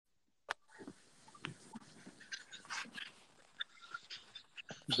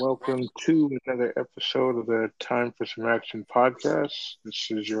Welcome to another episode of the Time for Some Action podcast. This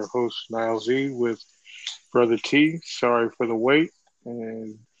is your host, Niall Z, with Brother T. Sorry for the wait.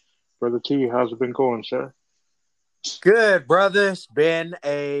 And Brother T, how's it been going, sir? Good, brother. It's been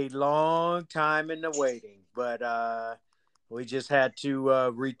a long time in the waiting, but we just had to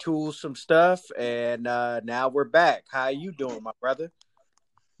retool some stuff, and now we're back. How you doing, my brother?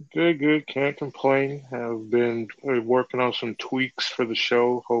 Good, good. Can't complain. I've been working on some tweaks for the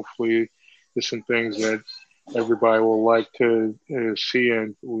show. Hopefully, there's some things that everybody will like to see,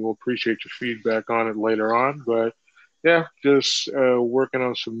 and we will appreciate your feedback on it later on. But yeah, just working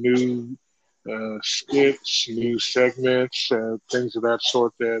on some new skits, new segments, things of that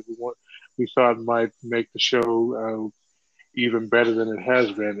sort that we thought might make the show even better than it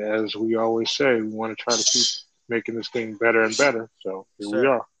has been. As we always say, we want to try to keep making this thing better and better. So here we Sir.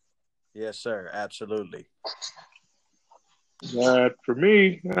 are. Yes, sir. Absolutely. For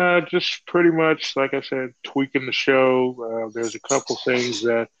me, just pretty much, like I said, tweaking the show. There's a couple things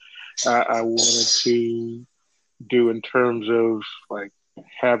that I wanted to do in terms of like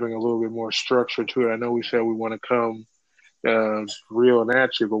having a little bit more structure to it. I know we said we want to come real and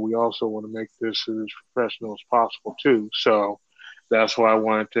at you, but we also want to make this as professional as possible too. So that's why I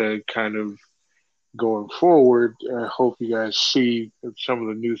wanted to kind of going forward. I hope you guys see some of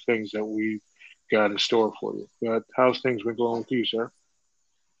the new things that we've got in store for you. But how's things been going with you, sir?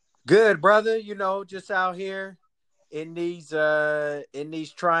 Good, brother. Just out here in these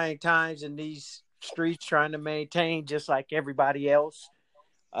trying times in these streets, trying to maintain just like everybody else.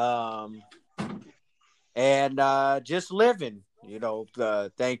 Um, and just living.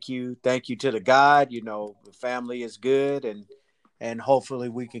 Thank you to the God. The family is good, and hopefully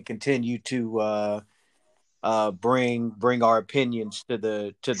we can continue to bring our opinions to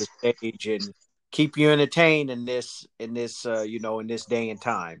the stage and keep you entertained in this day and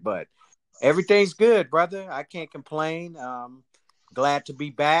time. But everything's good, brother. I can't complain. Glad to be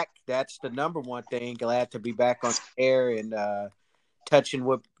back. That's the number one thing. Glad to be back on the air and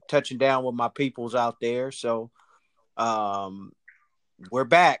touching down with my peoples out there. So um, we're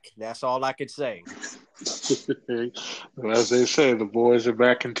back. That's all I could say. Well, as they say, the boys are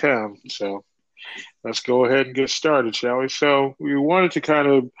back in town. So let's go ahead and get started, shall we? So we wanted to kind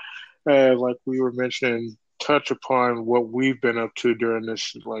of, like we were mentioning, touch upon what we've been up to during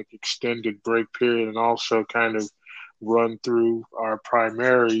this like extended break period, and also kind of run through our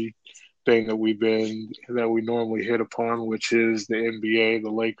primary thing that we normally hit upon, which is the NBA, the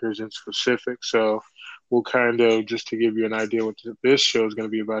Lakers in specific. So we'll kind of just to give you an idea what this show is going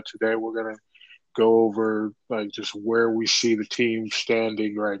to be about today. We're going to go over like just where we see the team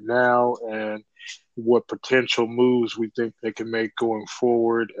standing right now and what potential moves we think they can make going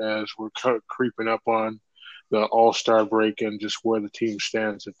forward as we're creeping up on the All Star break and just where the team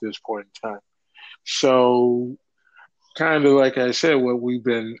stands at this point in time. So, kind of like I said, what we've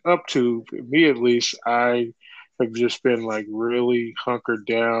been up to, me at least, I have just been like really hunkered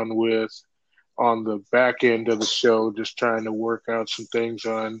down with on the back end of the show, just trying to work out some things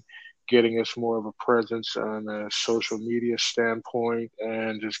on getting us more of a presence on a social media standpoint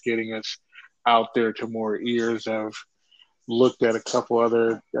and just getting us out there to more ears. I've looked at a couple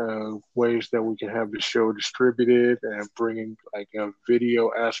other ways that we can have the show distributed and bringing like a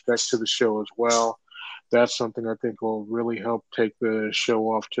video aspect to the show as well. That's something I think will really help take the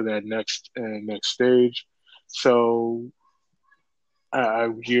show off to that next stage. So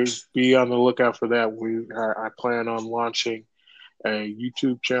you be on the lookout for that. I plan on launching a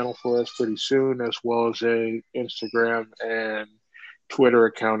YouTube channel for us pretty soon, as well as a Instagram and Twitter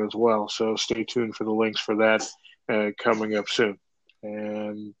account as well. So stay tuned for the links for that coming up soon.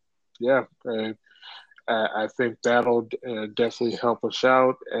 And yeah, I think that'll definitely help us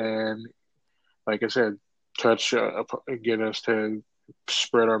out. And like I said, get us to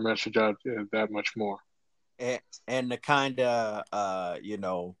spread our message out that much more. And to kind of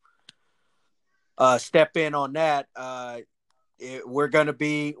step in on that. We're gonna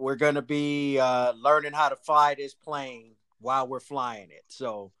be learning how to fly this plane while we're flying it.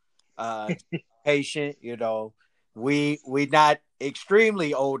 So patient, we not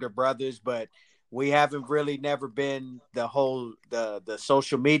extremely older brothers, but we haven't really never been the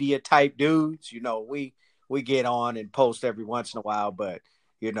social media type dudes. We get on and post every once in a while, but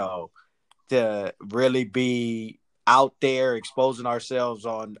you know to really be out there exposing ourselves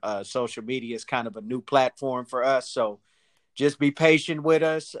on social media is kind of a new platform for us. So just be patient with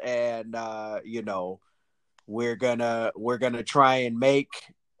us, and we're gonna try and make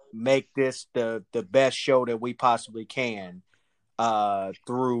this the best show that we possibly can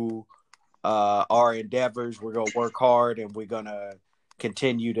through our endeavors. We're gonna work hard, and we're gonna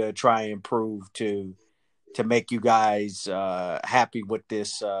continue to try and improve to make you guys happy with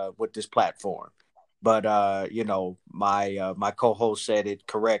this platform. But my co-host said it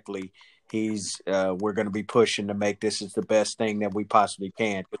correctly. We're going to be pushing to make this as the best thing that we possibly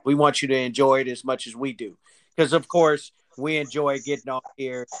can. We want you to enjoy it as much as we do, because of course we enjoy getting on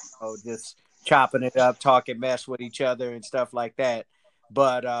here, just chopping it up, talking mess with each other and stuff like that.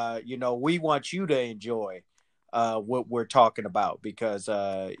 But we want you to enjoy what we're talking about, because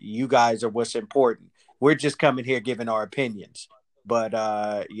you guys are what's important. We're just coming here giving our opinions, but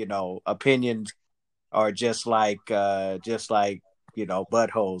opinions are just like buttholes.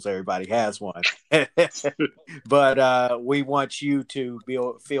 Everybody has one. But we want you to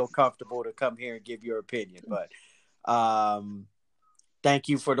feel comfortable to come here and give your opinion. But thank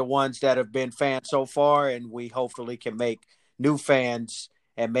you for the ones that have been fans so far, and we hopefully can make new fans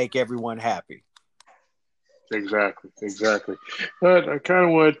and make everyone happy. Exactly. But I kind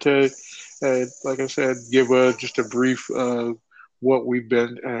of want to, like I said, give just a brief what we've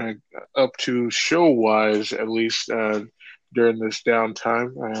been up to show wise, at least during this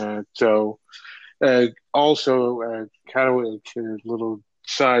downtime. Also, kind of a little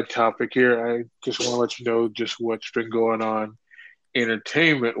side topic here. I just want to let you know just what's been going on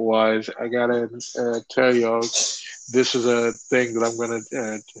entertainment wise. I gotta tell y'all, this is a thing that I'm gonna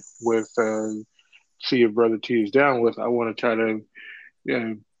with. See if Brother T is down with. I want to try to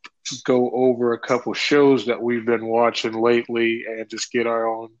uh, go over a couple shows that we've been watching lately and just get our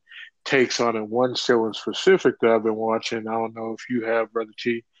own takes on it. One show in specific that I've been watching, I don't know if you have, Brother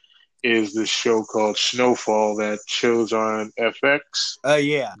T, is this show called Snowfall that shows on FX.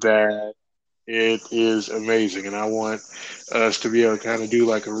 Yeah. That it is amazing, and I want us to be able to kind of do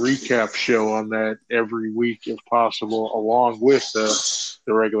like a recap show on that every week, if possible, along with the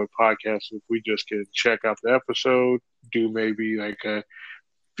regular podcast. If we just can check out the episode, do maybe like a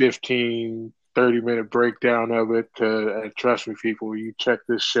 15-30 minute breakdown of it. Trust me, people, you check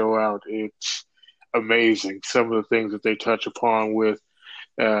this show out. It's amazing. Some of the things that they touch upon with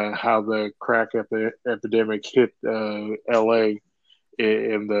how the crack epidemic hit LA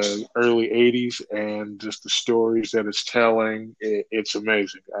in the early 80s, and just the stories that it's telling, it's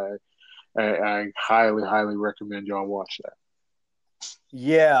amazing. I highly recommend y'all watch that.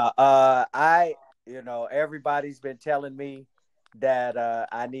 Yeah, everybody's been telling me that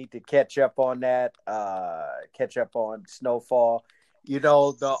I need to catch up on that, catch up on Snowfall.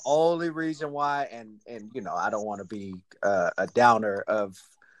 The only reason why, and I don't want to be a downer of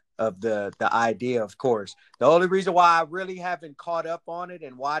the idea, of course. The only reason why I really haven't caught up on it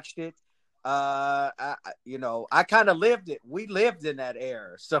and watched it, I kind of lived it. We lived in that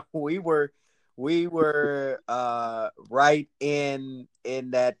era, so we were right in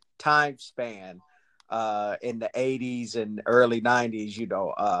that time span, in the 80s and early 90s.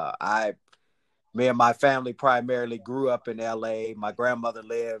 Me and my family primarily grew up in LA. My grandmother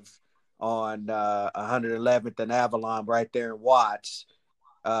lived on 111th and Avalon, right there in Watts.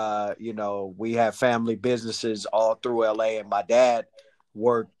 We have family businesses all through LA, and my dad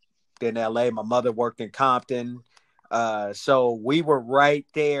worked in LA. My mother worked in Compton. So we were right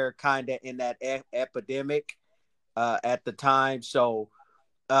there kind of in that epidemic at the time. So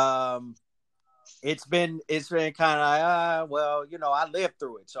it's been kind of like, I lived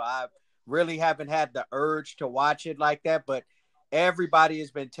through it. So I really haven't had the urge to watch it like that, but everybody has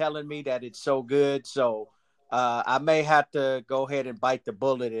been telling me that it's so good. So I may have to go ahead and bite the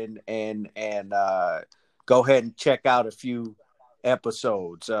bullet and go ahead and check out a few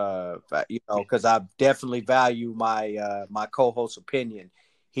episodes, because I definitely value my co-host's opinion.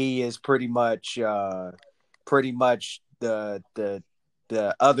 He is pretty much the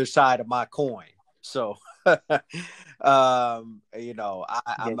other side of my coin. So, I'm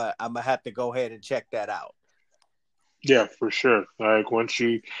gonna have to go ahead and check that out. Yeah, for sure. Like once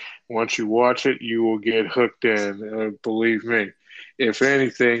you watch it, you will get hooked in. Believe me. If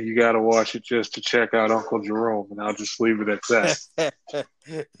anything, you got to watch it just to check out Uncle Jerome, and I'll just leave it at that.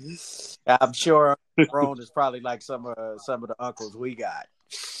 I'm sure Jerome is probably like some of the uncles we got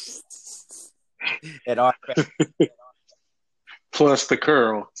at our family. Plus the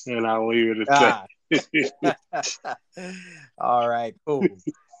curl, and I'll leave it at that. All right, cool.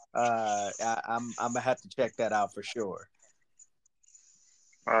 I'm gonna have to check that out for sure.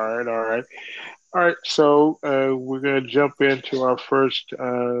 All right. So we're gonna jump into our first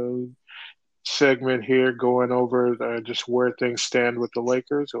segment here, going over just where things stand with the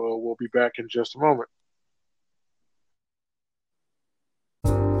Lakers. We'll be back in just a moment.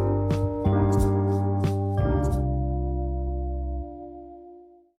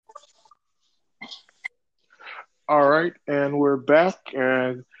 All right, and we're back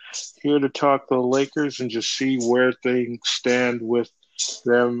and here to talk the Lakers and just see where things stand with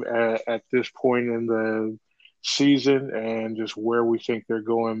them at this point in the season and just where we think they're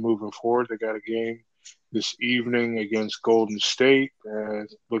going moving forward. They got a game this evening against Golden State.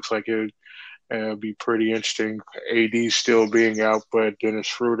 Looks like it'll be pretty interesting. AD still being out, but Dennis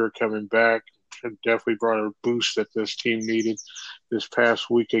Schroeder coming back definitely brought a boost that this team needed this past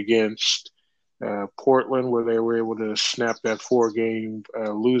week against Portland, where they were able to snap that four-game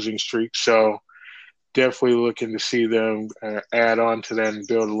losing streak. So definitely looking to see them add on to that and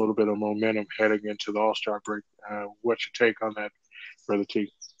build a little bit of momentum heading into the All-Star break. What's your take on that for the team?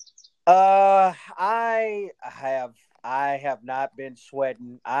 I have not been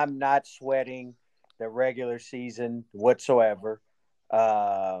sweating. I'm not sweating the regular season whatsoever.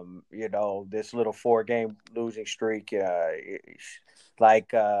 This little 4-game losing streak,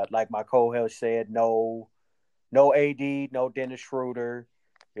 like my co-host said, no AD, no Dennis Schroeder.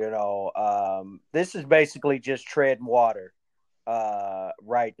 This is basically just treading water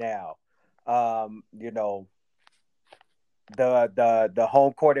right now. You know, the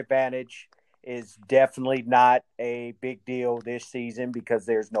home court advantage is definitely not a big deal this season because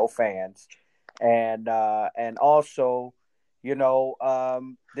there's no fans, and also,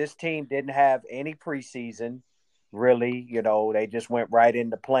 this team didn't have any preseason really. They just went right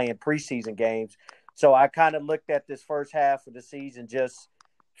into playing preseason games. So I kind of looked at this first half of the season just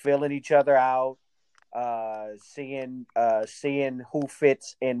filling each other out, seeing who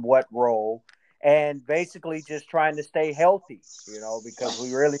fits in what role, and basically just trying to stay healthy. Because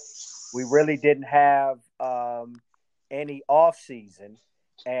we really didn't have any off season,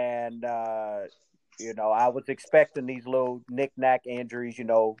 and I was expecting these little knick-knack injuries.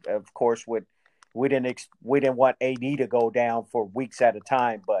 Of course, we didn't want AD to go down for weeks at a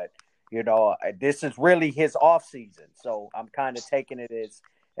time, but this is really his off season, so I'm kind of taking it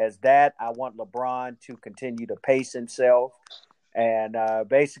as that. I want LeBron to continue to pace himself and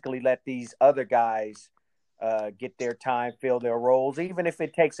basically let these other guys get their time, fill their roles, even if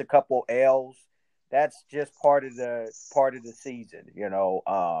it takes a couple L's. That's just part of the season.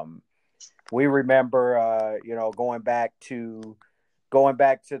 We remember, going back to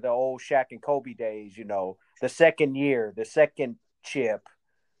the old Shaq and Kobe days. The second year, the second chip,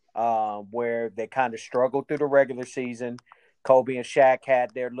 where they kind of struggled through the regular season. Kobe and Shaq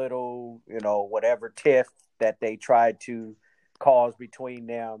had their little, whatever tiff that they tried to cause between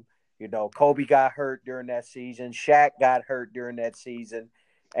them. Kobe got hurt during that season. Shaq got hurt during that season.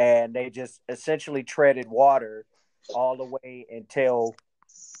 And they just essentially treaded water all the way until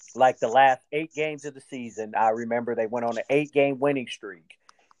like the last 8 games of the season. I remember they went on an 8-game winning streak.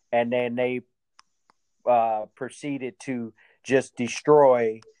 And then they proceeded to just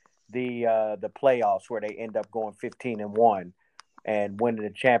destroy the playoffs, where they end up going 15-1 and winning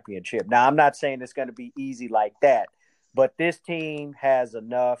the championship. Now, I'm not saying it's going to be easy like that, but this team has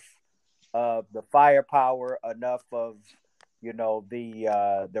enough of the firepower, enough of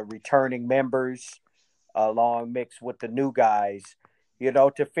the returning members, along mixed with the new guys,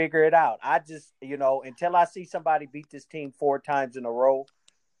 to figure it out. I just until I see somebody beat this team 4 times in a row,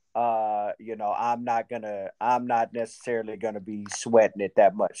 I'm not necessarily gonna be sweating it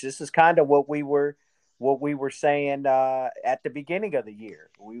that much. This is kind of what we were saying at the beginning of the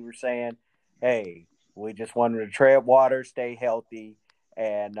year. We were saying, hey, we just wanted to tread water, stay healthy,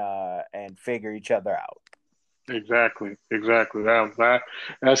 and figure each other out. Exactly.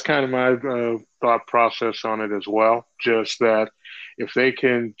 That's kind of my thought process on it as well. Just that if they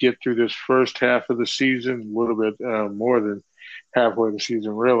can get through this first half of the season, a little bit more than halfway of the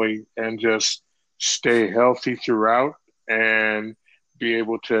season, really, and just stay healthy throughout and be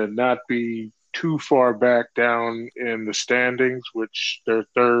able to not be too far back down in the standings, which they're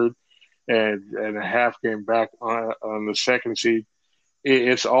third and a half game back on the second seed.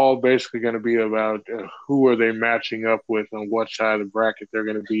 It's all basically going to be about who are they matching up with and what side of the bracket they're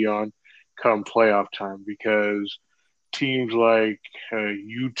going to be on come playoff time, because teams like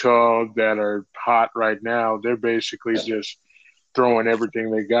Utah that are hot right now, they're basically just throwing everything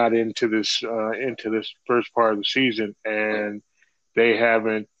they got into this first part of the season, and they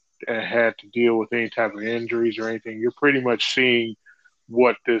haven't had to deal with any type of injuries or anything. You're pretty much seeing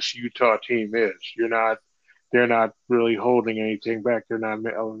what this Utah team is. They're not really holding anything back. They're not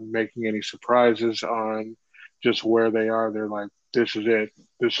making any surprises on just where they are. They're like, this is it.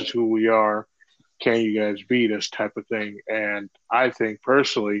 This is who we are. Can you guys beat us type of thing? And I think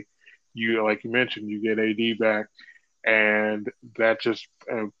personally, like you mentioned, you get AD back, and that just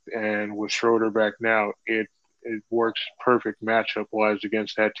and with Schroeder back now, it works perfect matchup wise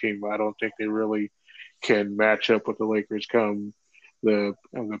against that team. I don't think they really can match up with the Lakers come the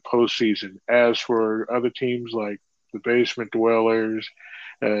postseason. As for other teams like the basement dwellers,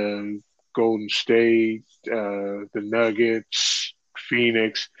 uh, Golden State, the Nuggets,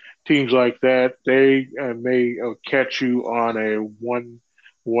 Phoenix, teams like that, they may catch you on a one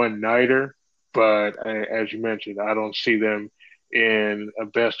nighter. But as you mentioned, I don't see them in a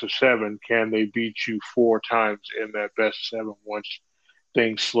best of seven. Can they beat you four times in that best of seven? Once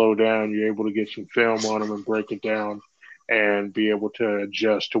things slow down, you're able to get some film on them and break it down and be able to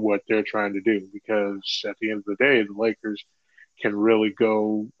adjust to what they're trying to do. Because at the end of the day, the Lakers can really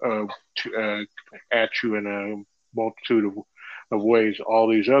go at you in a multitude of ways. All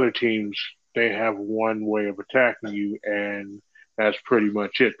these other teams, they have one way of attacking you, and that's pretty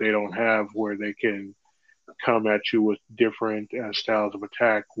much it. They don't have where they can come at you with different styles of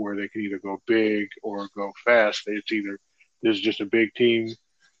attack where they can either go big or go fast. It's either this is just a big team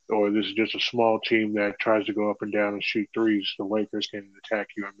or this is just a small team that tries to go up and down and shoot threes. The Lakers can attack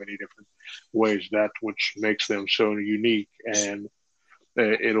you in many different ways. That's what makes them so unique, and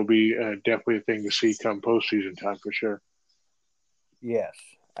it'll be definitely a thing to see come postseason time for sure. Yes,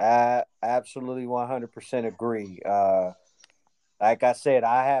 I absolutely 100% agree. Like I said,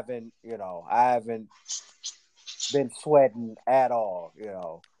 I haven't been sweating at all.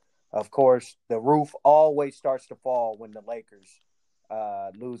 Of course, the roof always starts to fall when the Lakers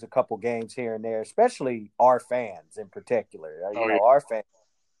lose a couple games here and there, especially our fans in particular. Oh yeah, Our fans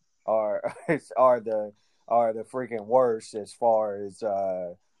are are the freaking worst as far as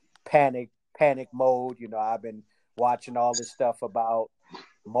panic mode. I've been watching all this stuff about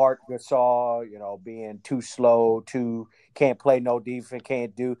Mark Gasol, being too slow, too can't play no defense,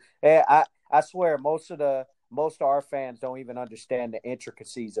 can't do. I swear most of our fans don't even understand the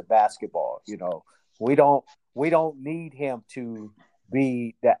intricacies of basketball. We don't we don't need him to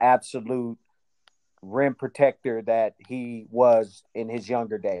be the absolute rim protector that he was in his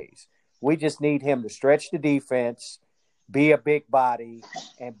younger days. We just need him to stretch the defense, be a big body,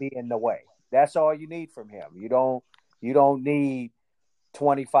 and be in the way. That's all you need from him. You don't need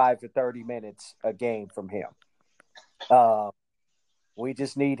 25 to 30 minutes a game from him. Uh, we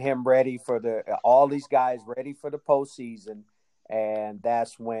just need him ready for all these guys ready for the postseason, and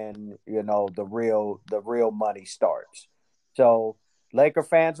that's when the real money starts. So Laker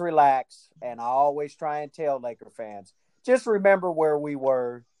fans, relax, and I always try and tell Laker fans, just remember where we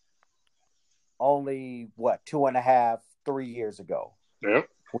were only 2.5, 3 years ago. yep,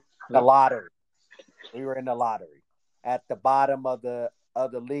 The lottery. We were in the lottery at the bottom of the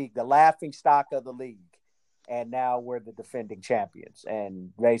league, the laughing stock of the league, and now we're the defending champions.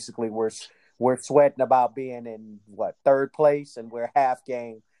 And basically, we're sweating about being in third place, and we're half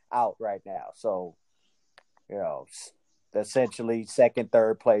game out right now. So you know, essentially second,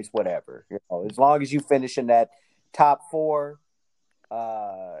 third place, whatever. As long as you finish in that top four,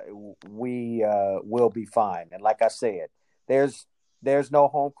 we will be fine. And like I said, there's no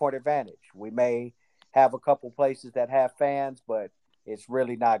home court advantage. We may have a couple places that have fans, but it's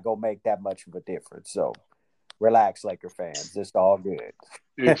really not gonna make that much of a difference. So relax, Laker fans. It's all good.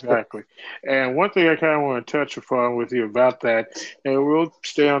 exactly. And one thing I kind of want to touch upon with you about that, and we'll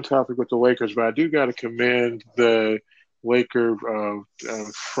stay on topic with the Lakers, but I do got to commend the Laker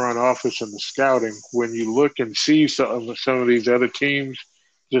front office and the scouting. When you look and see some of these other teams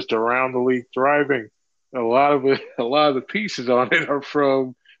just around the league thriving, a lot of the pieces on it are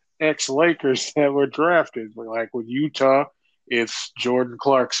from ex Lakers that were drafted. Like with Utah, it's Jordan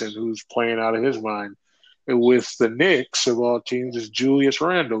Clarkson who's playing out of his mind. And with the Knicks of all teams, it's Julius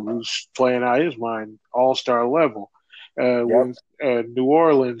Randle who's playing out of his mind, all star level. Yep. With New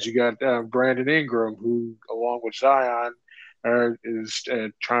Orleans, you got Brandon Ingram, who, along with Zion, is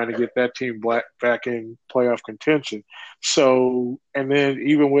trying to get that team back in playoff contention. So, and then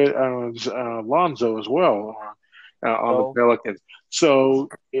even with Lonzo as well on the So Pelicans. So,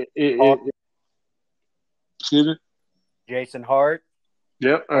 excuse me. Jason Hart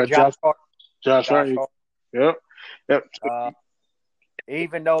Yep. or Josh Hart. Josh Hart. Josh Hart. Yep. Yep. Uh,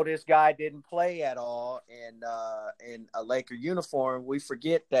 Even though this guy didn't play at all in a Laker uniform, we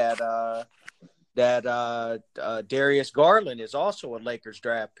forget that Darius Garland is also a Lakers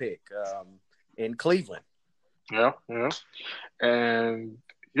draft pick in Cleveland. Yeah. Yeah. And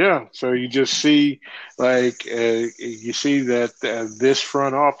yeah, so you just see, like, you see that this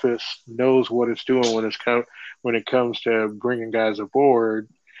front office knows what it's doing when it comes to bringing guys aboard,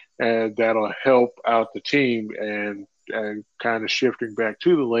 and that'll help out the team and kind of shifting back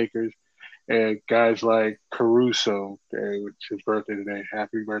to the Lakers. And guys like Caruso, which is his birthday today,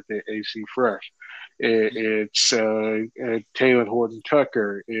 happy birthday, AC Fresh. It's Taylor Horton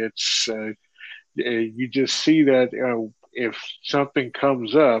Tucker. It's You just see that if something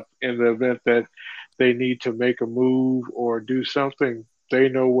comes up in the event that they need to make a move or do something, they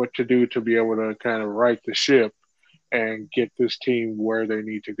know what to do to be able to kind of right the ship and get this team where they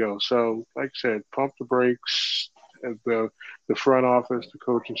need to go. So, like I said, pump the brakes. The front office, the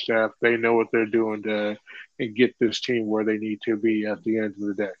coaching staff, they know what they're doing to and get this team where they need to be at the end of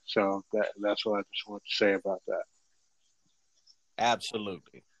the day. So that's what I just want to say about that.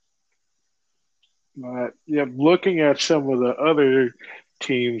 Absolutely. But yeah, looking at some of the other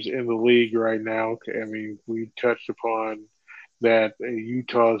teams in the league right now, I mean, we touched upon that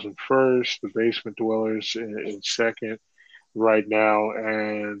Utah's in first, the basement dwellers in second right now,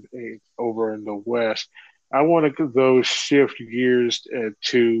 and over in the West. I want to those shift gears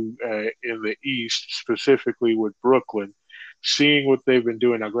to in the East, specifically with Brooklyn, seeing what they've been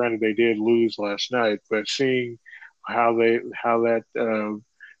doing. Now, granted, they did lose last night, but seeing how that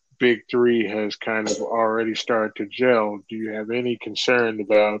big three has kind of already started to gel. Do you have any concern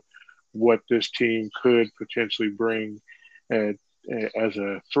about what this team could potentially bring uh, as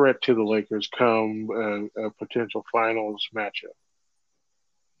a threat to the Lakers come a potential finals matchup?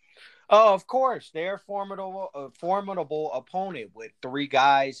 Oh, of course, they're a formidable opponent with three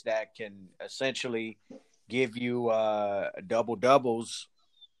guys that can essentially give you double doubles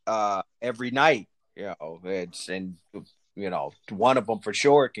every night. One of them for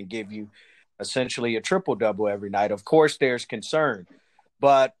sure can give you essentially a triple double every night. Of course, there's concern,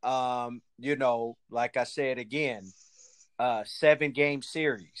 but like I said again, 7-game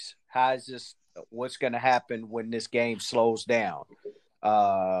series. How is this? What's going to happen when this game slows down?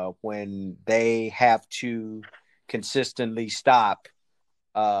 When they have to consistently stop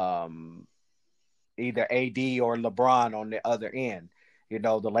um, either AD or LeBron on the other end.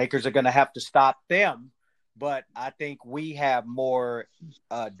 The Lakers are going to have to stop them, but I think we have more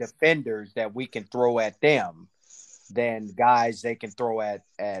defenders that we can throw at them than guys they can throw at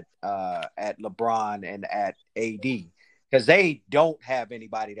LeBron and at AD, because they don't have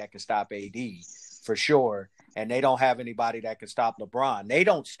anybody that can stop AD for sure, and they don't have anybody that can stop LeBron. They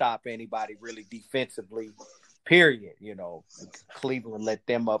don't stop anybody really defensively. Period. Cleveland let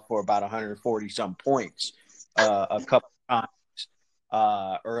them up for about 140 some points a couple times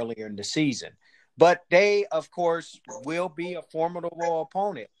earlier in the season. But they, of course, will be a formidable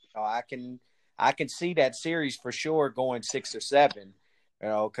opponent. I can see that series for sure going 6 or 7.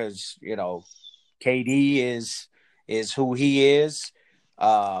 Because KD is who he is.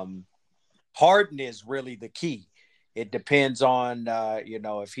 Harden is really the key. It depends on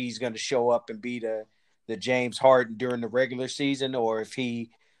if he's going to show up and be the James Harden during the regular season, or if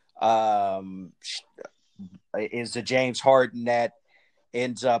he is the James Harden that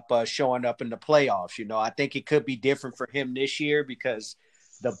ends up showing up in the playoffs. I think it could be different for him this year because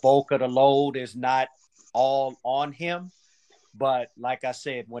the bulk of the load is not all on him. But like I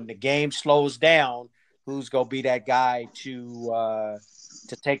said, when the game slows down, who's going to be that guy to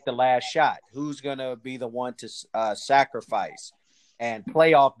take the last shot? Who's going to be the one to sacrifice? And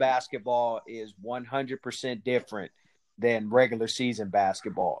playoff basketball is 100% different than regular season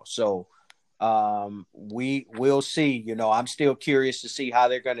basketball. So we will see. I'm still curious to see how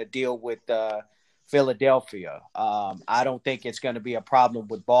they're going to deal with Philadelphia. I don't think it's going to be a problem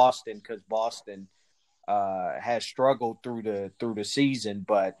with Boston because Boston has struggled through the season,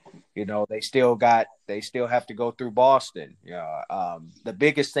 but they still have to go through Boston. The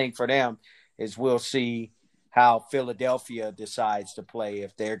biggest thing for them is we'll see how Philadelphia decides to play,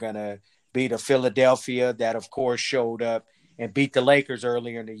 if they're going to beat a Philadelphia that, of course, showed up and beat the Lakers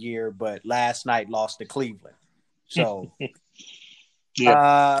earlier in the year, but last night lost to Cleveland. So,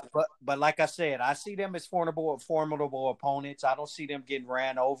 Yeah. but like I said, I see them as formidable opponents. I don't see them getting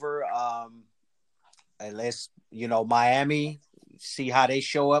ran over. Unless, Miami, see how they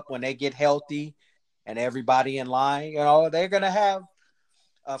show up when they get healthy and everybody in line. They're going to have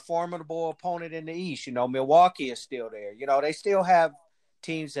a formidable opponent in the East. Milwaukee is still there. They still have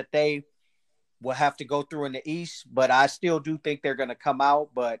teams that they will have to go through in the East, but I still do think they're going to come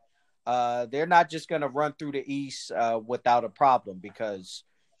out. But they're not just going to run through the East without a problem because,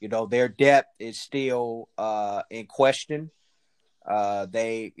 their depth is still in question.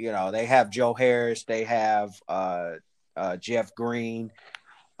 They have Joe Harris, they have Jeff Green,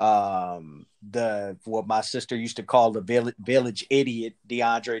 what my sister used to call the village idiot,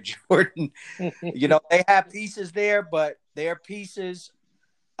 DeAndre Jordan. They have pieces there, but their pieces,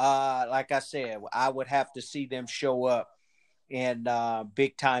 like I said, I would have to see them show up in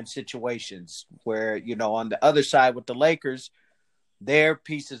big time situations where, on the other side with the Lakers, their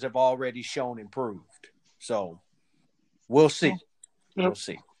pieces have already shown improved. So we'll see. Yep. We'll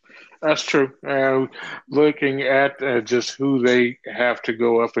see. That's true. Looking at just who they have to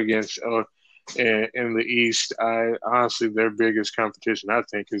go up against in the East, I honestly their biggest competition I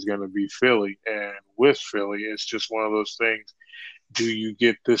think is going to be Philly. And with Philly, it's just one of those things. Do you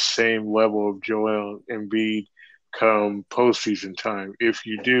get this same level of Joel Embiid come postseason time? If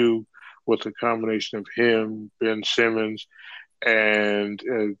you do, with a combination of him, Ben Simmons, and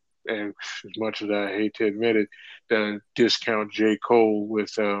as much as I hate to admit it, discount J. Cole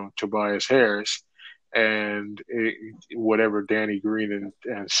with Tobias Harris and whatever Danny Green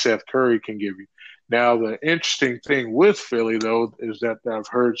and Seth Curry can give you. Now, the interesting thing with Philly, though, is that I've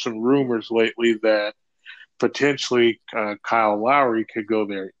heard some rumors lately that potentially Kyle Lowry could go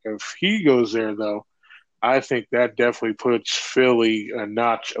there. If he goes there, though, I think that definitely puts Philly a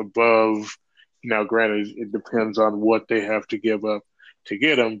notch above. Now, granted, it depends on what they have to give up to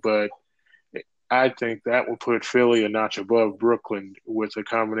get him, but I think that will put Philly a notch above Brooklyn with a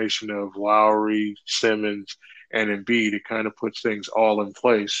combination of Lowry, Simmons, and Embiid. It kind of puts things all in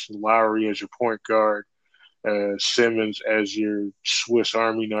place. Lowry as your point guard, Simmons as your Swiss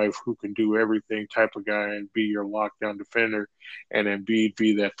Army knife who can do everything type of guy and be your lockdown defender, and Embiid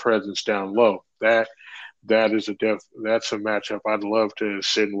be that presence down low. That's a matchup I'd love to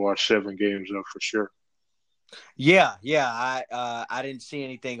sit and watch 7 games of for sure. Yeah. I didn't see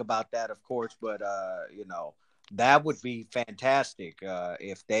anything about that, of course, but that would be fantastic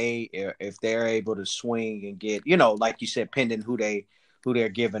if they're able to swing and get, like you said, pending who they're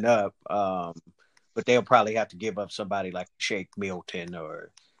giving up. But they'll probably have to give up somebody like Shake Milton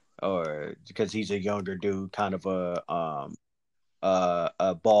or because he's a younger dude, kind of a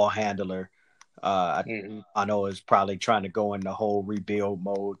ball handler. Mm-hmm. I know is probably trying to go in the whole rebuild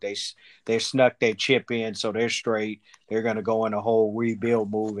mode. They snuck their chip in, so they're straight. They're going to go in a whole rebuild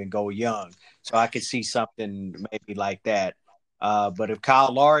move and go young. So I could see something maybe like that. But if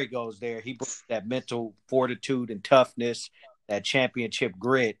Kyle Lowry goes there, he brings that mental fortitude and toughness, that championship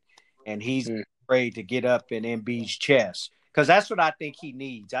grit, and he's afraid to get up in Embiid's chest because that's what I think he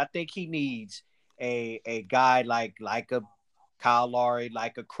needs. I think he needs a guy like a Kyle Lowry,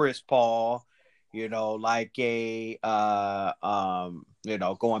 like a Chris Paul, like going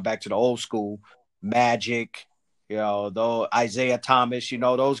back to the old school Magic, though Isaiah Thomas,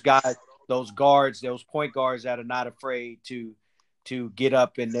 those guys, those guards, those point guards that are not afraid to get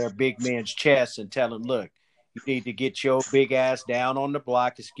up in their big man's chest and tell him, look, you need to get your big ass down on the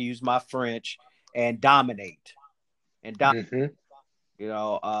block, excuse my French, and dominate. And Mm-hmm. you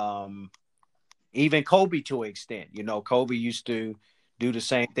know, even Kobe to an extent. Kobe used to do the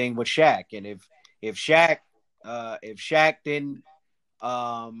same thing with Shaq, and if Shaq didn't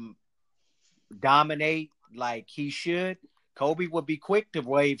um, dominate like he should, Kobe would be quick to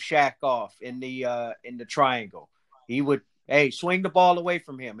wave Shaq off in the triangle. He would, hey, swing the ball away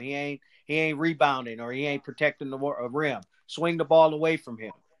from him. He ain't rebounding or he ain't protecting the rim. Swing the ball away from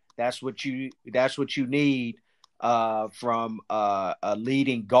him. That's what you need from a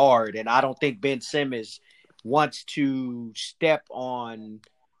leading guard. And I don't think Ben Simmons wants to step on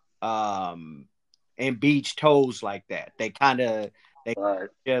Embiid's toes like that. They Right.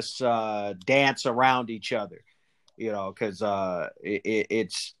 just dance around each other, because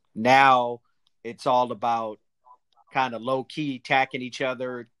it's now it's all about kind of low key attacking each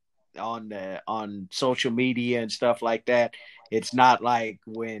other on social media and stuff like that. It's not like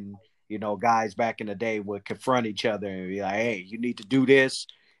when guys back in the day would confront each other and be like, "Hey, you need to do this,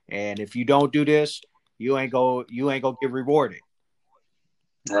 and if you don't do this, you ain't gonna get rewarded."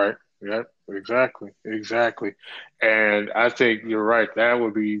 Right. Yeah. Exactly. Exactly. And I think you're right. That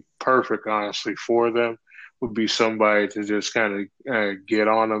would be perfect, honestly, for them. Would be somebody to just kind of get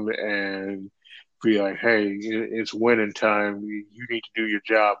on them and be like, "Hey, it's winning time. You need to do your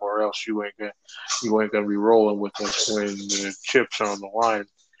job, or else you ain't gonna be rolling with us when the chips are on the line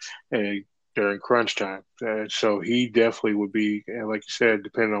during crunch time." So he definitely would be, and like you said,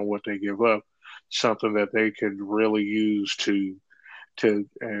 depending on what they give up, something that they could really use to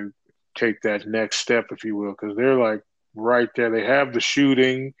take that next step, if you will, because they're like right there. They have the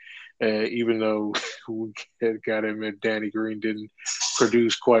shooting, even though we got to admit Danny Green didn't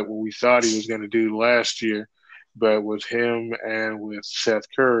produce quite what we thought he was going to do last year. But with him and with Seth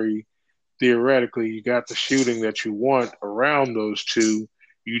Curry, theoretically, you got the shooting that you want around those two.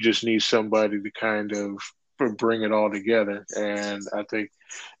 You just need somebody to kind of bring it all together. And I think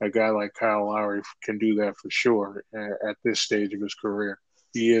a guy like Kyle Lowry can do that for sure at this stage of his career.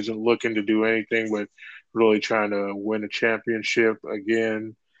 He isn't looking to do anything but really trying to win a championship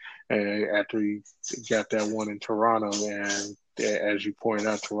again after he got that one in Toronto. And as you point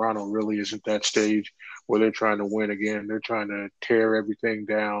out, Toronto really isn't that stage where they're trying to win again. They're trying to tear everything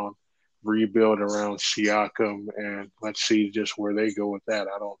down, rebuild around Siakam, and let's see just where they go with that.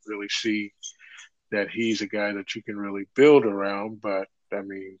 I don't really see that he's a guy that you can really build around, but I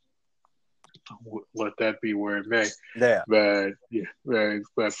mean, let that be where it may. Yeah. But yeah,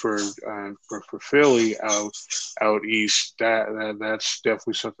 but for Philly out east, that's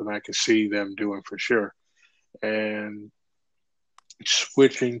definitely something I can see them doing for sure. And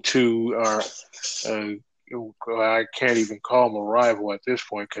switching to our, I can't even call them a rival at this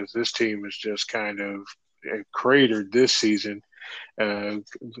point because this team is just kind of cratered this season.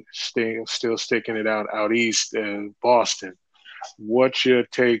 Still sticking it out east, Boston. What's your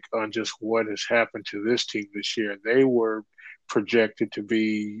take on just what has happened to this team this year? They were projected to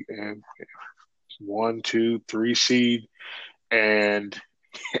be 1, 2, 3 seed, and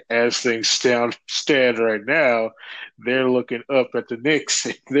as things stand right now, they're looking up at the Knicks.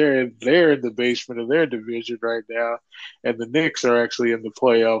 They're in the basement of their division right now, and the Knicks are actually in the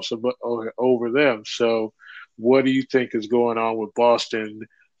playoffs over them. So, what do you think is going on with Boston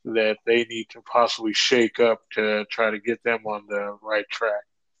that they need to possibly shake up to try to get them on the right track?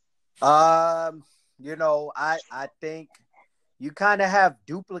 I think you kind of have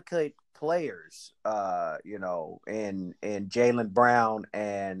duplicate players, in Jaylen Brown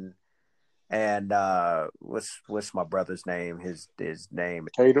and what's my brother's name? His name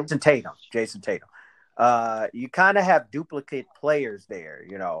Tatum. Jason Tatum. You kind of have duplicate players there.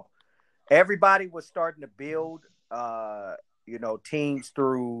 Everybody was starting to build, teams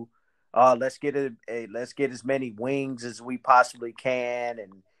through. Let's get as many wings as we possibly can,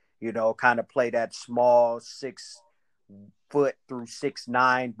 and kind of play that small 6 foot through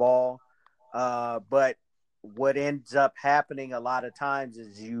 6'9" ball. But what ends up happening a lot of times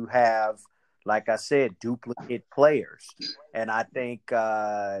is you have, like I said, duplicate players, and I think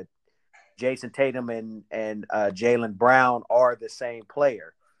Jason Tatum and Jaylen Brown are the same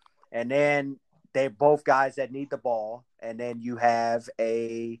player, and then they're both guys that need the ball, and then you have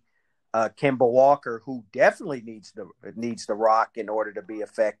a Kemba Walker who definitely needs the rock in order to be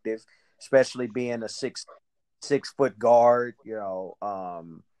effective, especially being a 6 foot guard.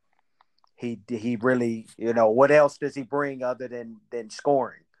 He really, what else does he bring other than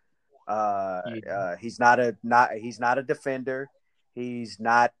scoring? He's not a defender. He's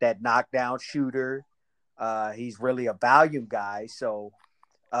not that knockdown shooter. He's really a volume guy. So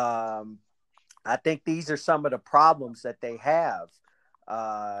I think these are some of the problems that they have.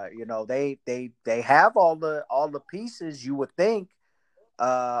 They have all the pieces you would think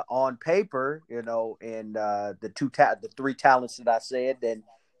on paper, and the three talents that I said. Then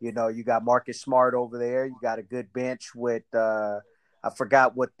you got Marcus Smart over there. You got a good bench with I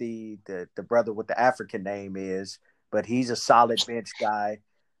forgot what the brother with the African name is, but he's a solid bench guy.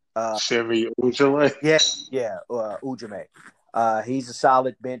 Semi Ujale. Yeah, Ujame. He's a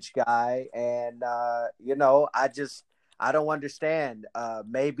solid bench guy, and I don't understand.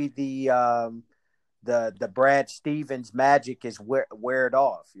 Maybe the Brad Stevens magic is weared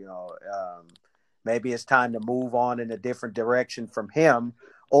off. Maybe it's time to move on in a different direction from him,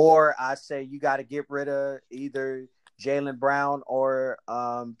 or I say you got to get rid of either Jaylen Brown or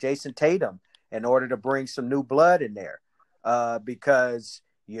Jason Tatum in order to bring some new blood in there, because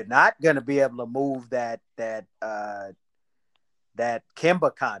you're not going to be able to move that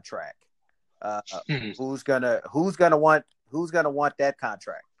Kemba contract. Who's gonna want that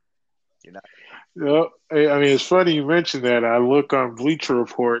contract? Well, I mean, it's funny you mentioned that. I look on Bleacher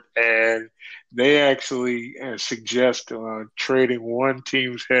Report, and they actually suggest trading one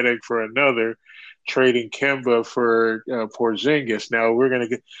team's headache for another, trading Kemba for Porzingis. Now, we're going to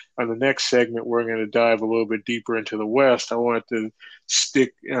get on the next segment. We're going to dive a little bit deeper into the West. I wanted to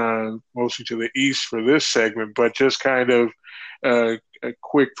stick mostly to the East for this segment, but just kind of a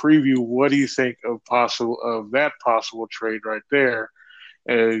quick preview. What do you think of that possible trade right there?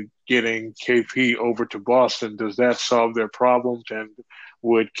 Getting KP over to Boston, does that solve their problems? And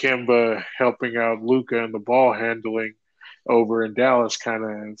would Kemba helping out Luka and the ball handling over in Dallas kind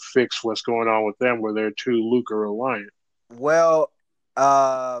of fix what's going on with them, where they're too Luka reliant? Well,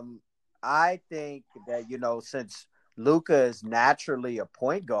 I think that since Luka is naturally a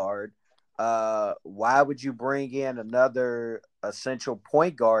point guard, why would you bring in another essential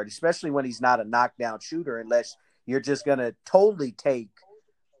point guard, especially when he's not a knockdown shooter, unless you're just going to totally take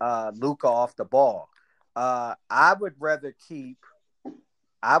Luka off the ball? I would rather keep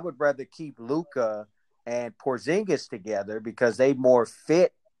Luka and Porzingis together because they more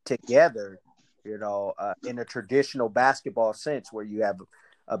fit together, in a traditional basketball sense where you have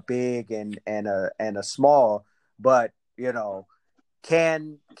a big and a small. But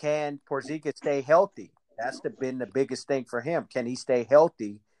can Porzingis stay healthy? That's been the biggest thing for him. Can he stay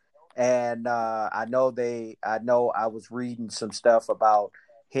healthy? And I know I was reading some stuff about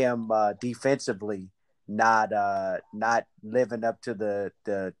him defensively not living up to the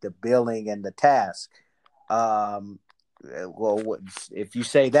billing and the task. Um, well, if you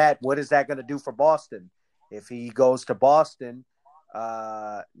say that, what is that going to do for Boston? If he goes to Boston,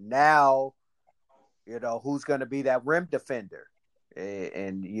 now who's going to be that rim defender?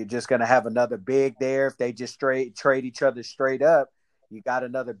 And you're just going to have another big there. If they just trade each other straight up, you got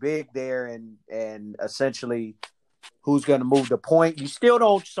another big there, and essentially, who's going to move the point? You still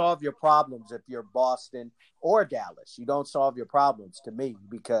don't solve your problems if you're Boston or Dallas. You don't solve your problems to me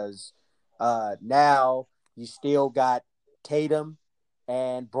because now you still got Tatum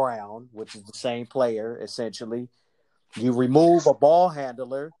and Brown, which is the same player essentially. You remove a ball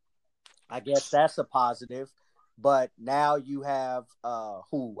handler. I guess that's a positive. But now you have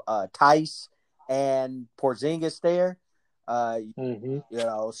Tice and Porzingis there. And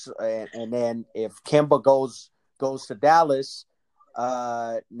then if Kemba goes to Dallas,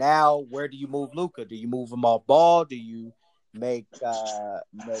 now where do you move Luka? Do you move him off ball? Do you make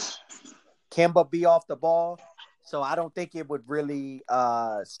Kemba be off the ball? So I don't think it would really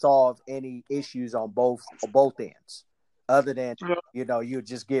solve any issues on both ends, other than you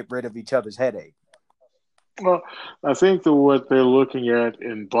just get rid of each other's headache. Well, I think that what they're looking at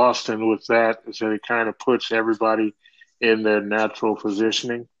in Boston with that is that it kind of puts everybody in their natural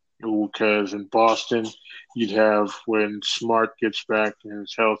positioning. Because in Boston, you'd have when Smart gets back and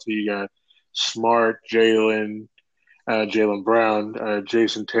is healthy, you got Smart, Jaylen Brown,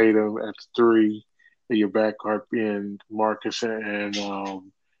 Jason Tatum at the three, your backcourt being Marcus and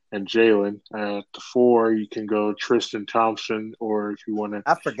Jalen. At the four, you can go Tristan Thompson, or if you want to,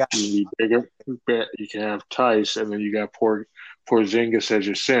 I forgot. you need bigger, you can have Tice, and then you got Porzingis as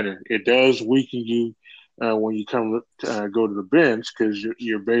your center. It does weaken you when you go to the bench because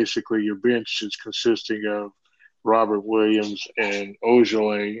you're basically your bench is consisting of Robert Williams and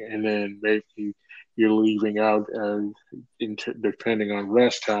Ojale, and then maybe you're leaving out, depending on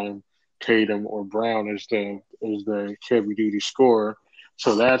rest time, Tatum or Brown as the heavy duty scorer.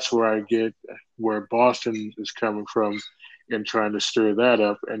 So that's where I get where Boston is coming from and trying to stir that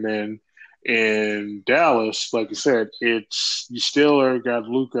up. And then in Dallas, like I said, you still are got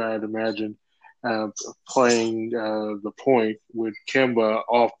Luka, I'd imagine, playing the point with Kemba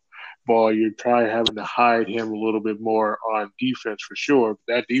off ball. You're probably having to hide him a little bit more on defense for sure.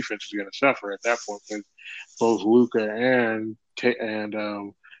 But that defense is going to suffer at that point because both Luka and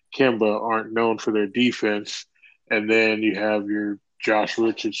Kemba aren't known for their defense. And then you have your Josh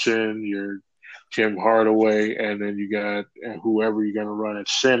Richardson, your Tim Hardaway, and then you got whoever you're going to run at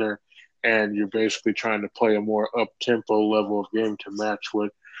center. And you're basically trying to play a more up-tempo level of game to match what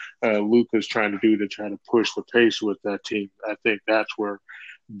Luka's trying to do to try to push the pace with that team. I think that's where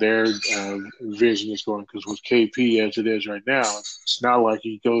their vision is going because with KP as it is right now, it's not like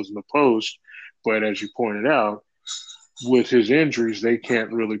he goes in the post, but as you pointed out, with his injuries, they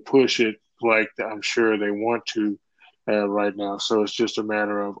can't really push it like I'm sure they want to right now. So it's just a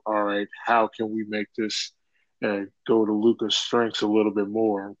matter of, all right, how can we make this go to Luka's strengths a little bit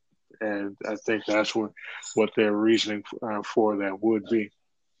more? And I think that's what their reasoning for that would be.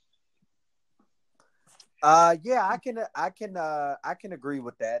 Yeah, I can agree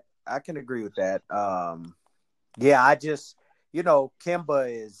with that. I can agree with that. Yeah, I just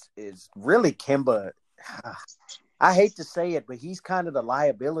Kemba is really Kemba. I hate to say it, but he's kind of the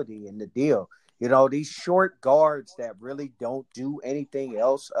liability in the deal. These short guards that really don't do anything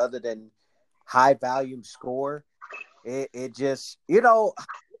else other than high volume score. It just we're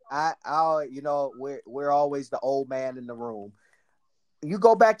always the old man in the room. You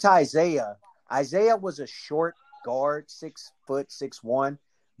go back to Isaiah. Isaiah was a short guard, 6', 6'1",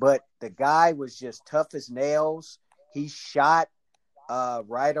 but the guy was just tough as nails. He shot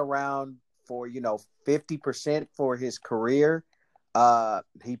right around for 50% for his career.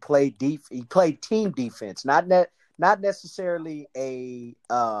 He played team defense, not necessarily a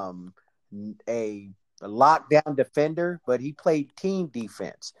lockdown defender, but he played team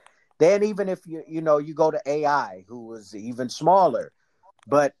defense. Then even if you go to AI, who was even smaller,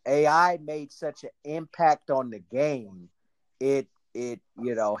 but AI made such an impact on the game.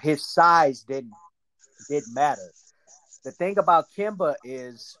 His size didn't matter. The thing about Kemba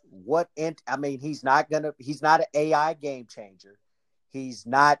is he's not an AI game changer. He's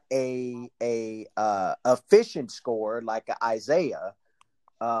not a efficient scorer like an Isaiah.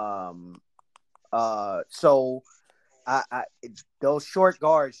 So those short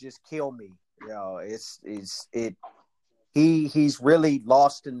guards just kill me. He's really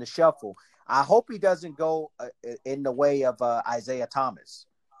lost in the shuffle. I hope he doesn't go in the way of Isaiah Thomas,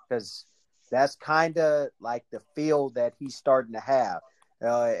 because that's kind of like the feel that he's starting to have.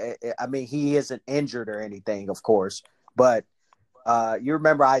 I mean, he isn't injured or anything, of course, but you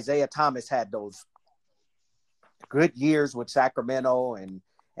remember Isaiah Thomas had those good years with Sacramento, and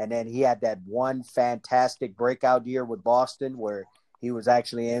then he had that one fantastic breakout year with Boston where he was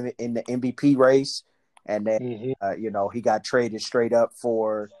actually in the MVP race, and then he got traded straight up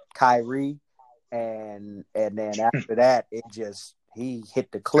for Kyrie, and then after that he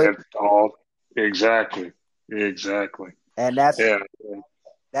hit the cliff. That's all exactly. And Yeah.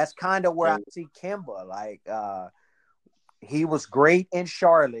 that's kind of where I see Kemba. Like he was great in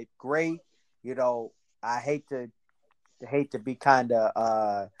Charlotte, great. I hate to be kind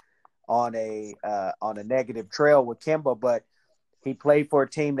of on a negative trail with Kemba, but he played for a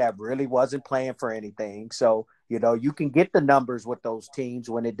team that really wasn't playing for anything. So, you can get the numbers with those teams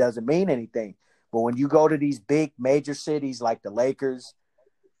when it doesn't mean anything. But when you go to these big major cities like the Lakers,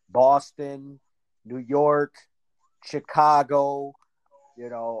 Boston, New York, Chicago,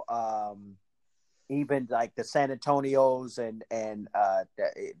 even like the San Antonios and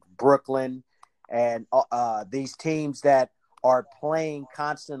Brooklyn, and these teams that are playing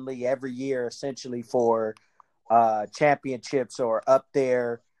constantly every year, essentially for championships or up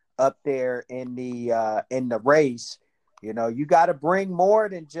there in the race. You got to bring more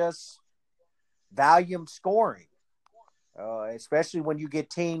than just volume scoring, especially when you get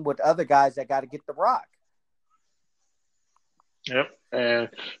teamed with other guys that got to get the rock. Yep. And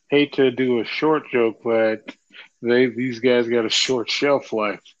hate to do a short joke, but these guys got a short shelf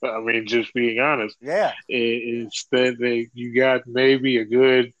life. I mean, just being honest. Yeah. It's that you got maybe a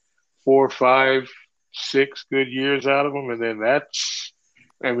good 4, 5, 6 good years out of them, and then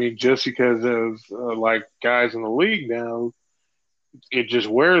I mean, just because of like guys in the league now, it just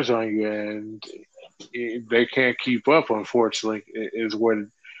wears on you, and they can't keep up. Unfortunately, is what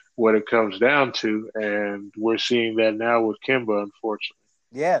it comes down to, and we're seeing that now with Kemba. Unfortunately,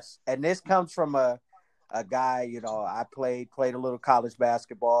 yes, and this comes from a guy. I played a little college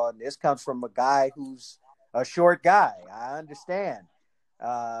basketball, and this comes from a guy who's a short guy. I understand.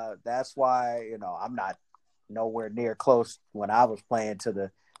 That's why I'm not nowhere near close when I was playing to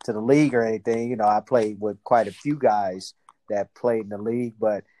the league or anything. I played with quite a few guys that played in the league,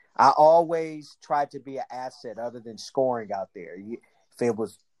 but I always tried to be an asset other than scoring out there. If it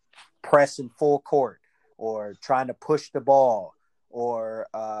was pressing full court or trying to push the ball or,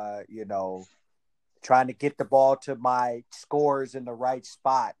 trying to get the ball to my scores in the right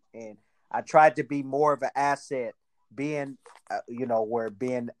spot. And I tried to be more of an asset being, where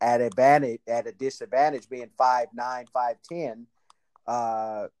being at a disadvantage, being 5'9",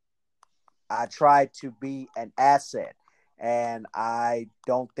 5'10", I tried to be an asset. And I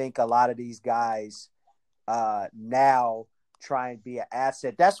don't think a lot of these guys now try and be an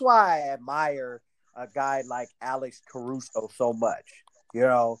asset. That's why I admire a guy like Alex Caruso so much.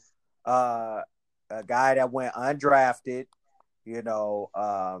 A guy that went undrafted,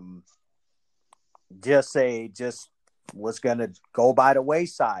 just was gonna go by the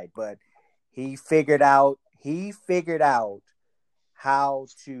wayside, but he figured out how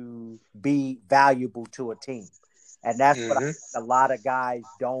to be valuable to a team, and that's what a lot of guys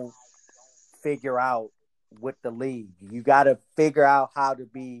don't figure out with the league. You got to figure out how to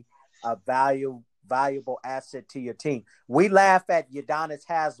be a valuable asset to your team. We laugh at Udonis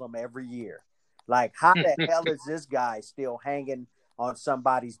Haslem every year. Like, how the hell is this guy still hanging on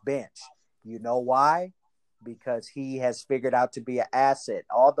somebody's bench? You know why? Because he has figured out to be an asset.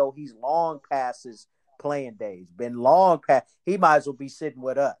 Although he's long past his playing days, he might as well be sitting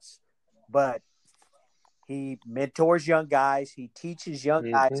with us. But he mentors young guys. He teaches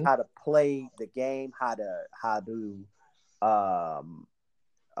young guys how to play the game, how to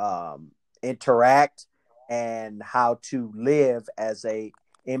interact, and how to live as a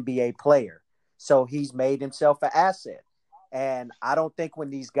NBA player. So he's made himself an asset. And I don't think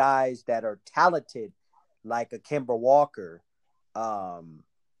when these guys that are talented, like a Kemba Walker,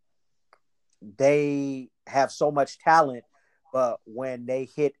 they have so much talent, but when they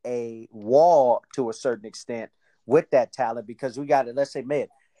hit a wall to a certain extent with that talent, because let's admit,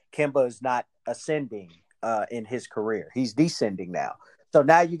 Kemba is not ascending in his career. He's descending now. So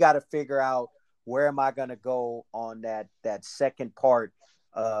now you got to figure out, where am I going to go on that second part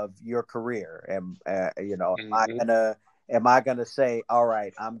of your career? And am I gonna say, all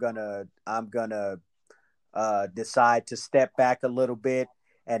right, I'm gonna decide to step back a little bit,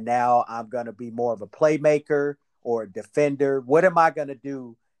 and now I'm gonna be more of a playmaker or a defender? What am I gonna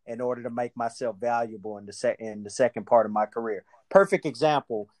do in order to make myself valuable in the second part of my career? perfect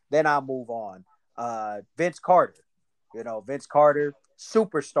example. Then I'll move on. Vince Carter. Vince Carter,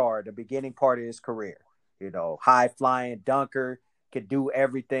 superstar, the beginning part of his career. High flying dunker, could do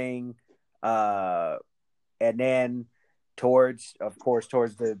everything. And then towards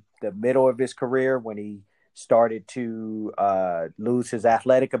the middle of his career, when he started to lose his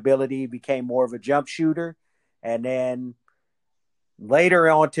athletic ability, became more of a jump shooter. And then later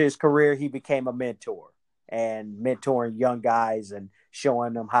on to his career, he became a mentor and mentoring young guys and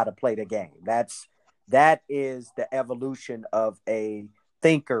showing them how to play the game. That is the evolution of a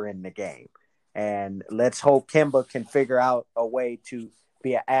thinker in the game. And let's hope Kemba can figure out a way to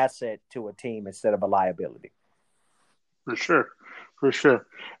be an asset to a team instead of a liability. For sure. For sure.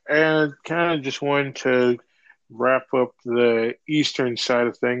 And kind of just wanted to wrap up the eastern side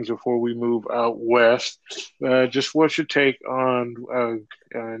of things before we move out west. Just what's your take on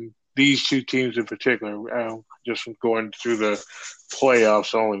these two teams in particular? Just going through the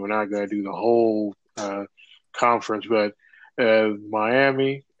playoffs only. We're not going to do the whole conference, but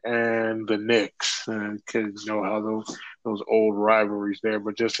Miami and the Knicks, because you know how those old rivalries there.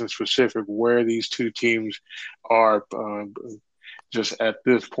 But just in specific, where these two teams are just at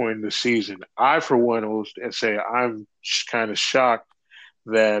this point in the season. I, for one, will say I'm kind of shocked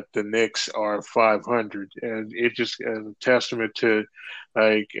that the Knicks are 500, and it just is a testament to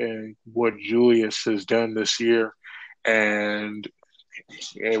what Julius has done this year, and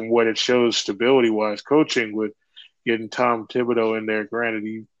what it shows stability wise, coaching with getting Tom Thibodeau in there. Granted,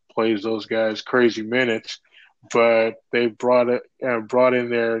 he plays those guys crazy minutes, but they brought in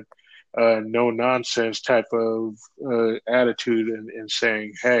their no nonsense type of attitude and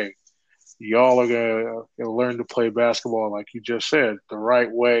saying, hey, y'all are gonna learn to play basketball like you just said the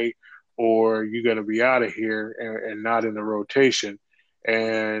right way, or you're gonna be out of here and not in the rotation.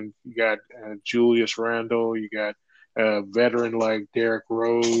 And you got Julius Randle, you got a veteran like Derrick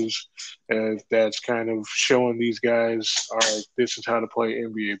Rose, that's kind of showing these guys, all right, this is how to play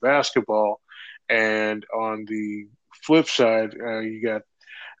NBA basketball. And on the flip side, you got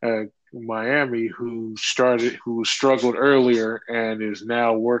Miami, who struggled earlier and is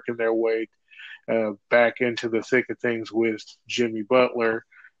now working their way back into the thick of things with Jimmy Butler.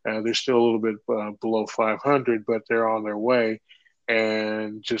 They're still a little bit below 500, but they're on their way.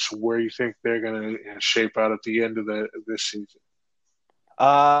 And just where you think they're going to shape out at the end of this season?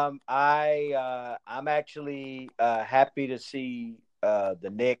 I'm actually happy to see the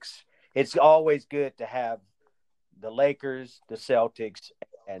Knicks. It's always good to have the Lakers, the Celtics,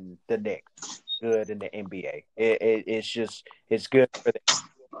 and the Knicks good in the NBA. It's good for the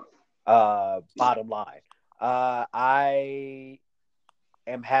bottom line. I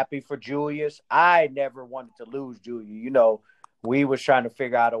am happy for Julius. I never wanted to lose Julius. We was trying to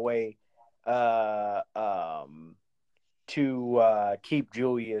figure out a way to keep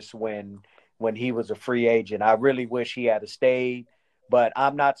Julius when he was a free agent. I really wish he had stayed, but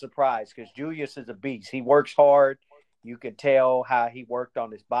I'm not surprised because Julius is a beast. He works hard. You can tell how he worked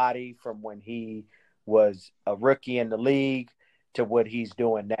on his body from when he was a rookie in the league to what he's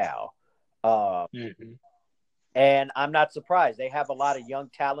doing now. And I'm not surprised. They have a lot of young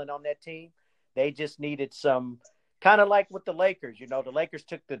talent on that team. They just needed some, kind of like with the Lakers. The Lakers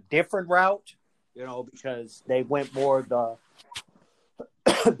took the different route, because they went more the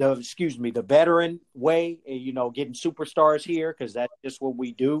veteran way, getting superstars here because that's just what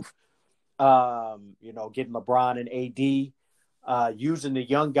we do. Getting LeBron and AD, using the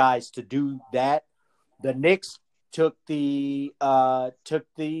young guys to do that. The Knicks took the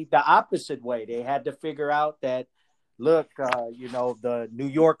opposite way. They had to figure out that, look, the New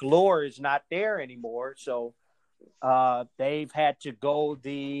York lore is not there anymore. So they've had to go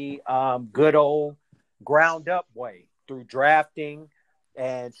the good old ground up way through drafting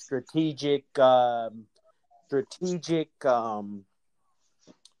and strategic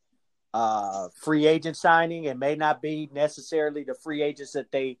free agent signing. It may not be necessarily the free agents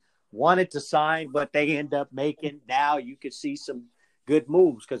that they wanted to sign, but they end up making. Now you could see some good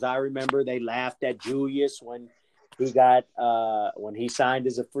moves because I remember they laughed at Julius when he signed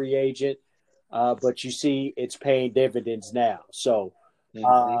as a free agent. But you see it's paying dividends now. So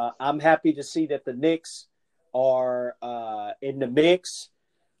I'm happy to see that the Knicks are in the mix.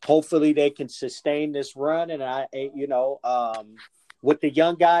 Hopefully they can sustain this run. And with the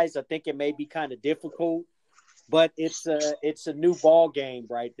young guys, I think it may be kind of difficult, but it's a new ball game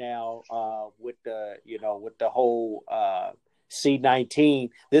right now with the whole C19.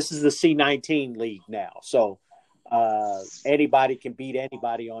 This is the C19 league now, so anybody can beat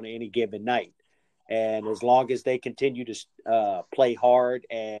anybody on any given night. And as long as they continue to play hard,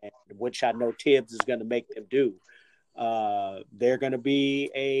 and which I know Tibbs is going to make them do, they're going to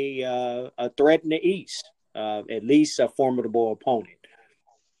be a threat in the East, at least a formidable opponent.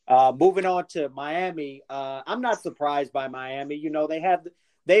 Moving on to Miami, I'm not surprised by Miami.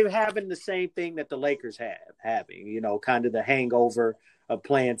 They're having the same thing that the Lakers having, kind of the hangover of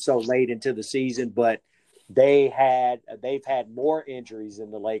playing so late into the season, but they've had more injuries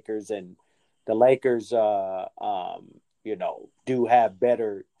than the Lakers, and the Lakers, do have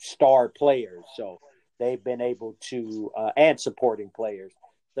better star players, so they've been able to and supporting players,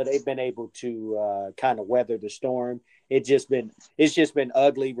 so they've been able to kind of weather the storm. It's just been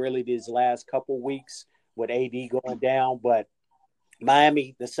ugly, really, these last couple weeks with AD going down, but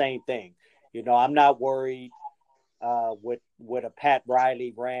Miami, the same thing. I'm not worried with a Pat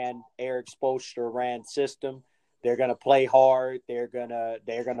Riley ran, Eric Spoelstra ran system. They're going to play hard. They're gonna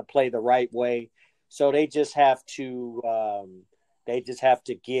play the right way. So they just have to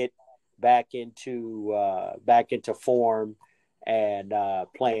get back into form and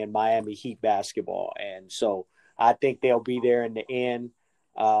playing Miami Heat basketball. And so I think they'll be there in the end.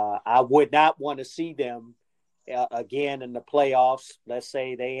 I would not want to see them again in the playoffs. Let's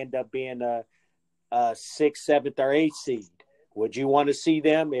say they end up being a sixth, seventh, or eighth seed. Would you want to see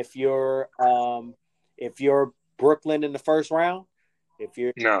them if you're Brooklyn in the first round?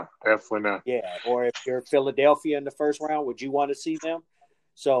 No, definitely not. Yeah, or if you're Philadelphia in the first round, would you want to see them?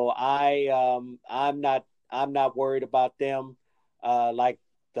 So I'm not worried about them. Like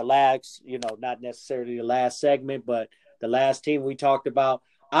the last, not necessarily the last segment, but the last team we talked about,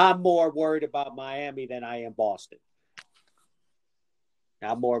 I'm more worried about Miami than I am Boston.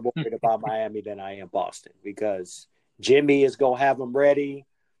 I'm more worried about Miami than I am Boston because Jimmy is going to have them ready.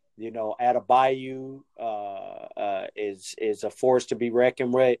 Adebayo is a force to be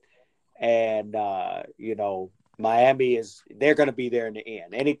reckoned with. And, Miami they're going to be there in the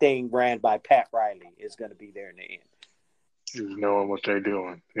end. Anything ran by Pat Riley is going to be there in the end. Just knowing what they're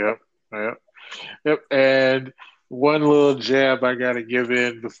doing. Yep. And one little jab I got to give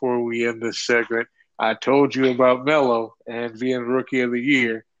in before we end this segment. I told you about Melo and being Rookie of the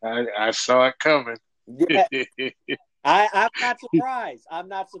Year. I saw it coming. Yeah. I'm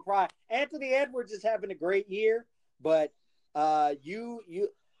not surprised. Anthony Edwards is having a great year, but you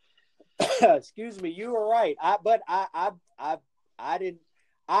excuse me, you were right. I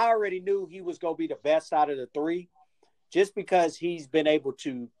already knew he was going to be the best out of the three, just because he's been able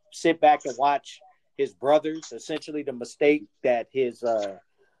to sit back and watch his brothers. Essentially, the mistake that his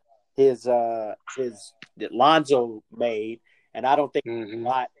Lonzo made, and I don't think a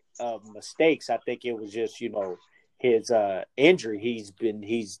lot of mistakes. I think it was just his injury.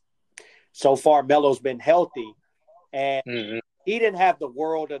 He's so far Melo's been healthy, and he didn't have the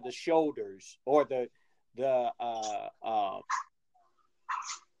world of the shoulders or the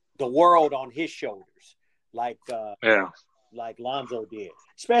world on his shoulders like Lonzo did,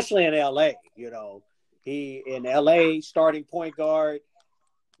 especially in LA. He in LA starting point guard,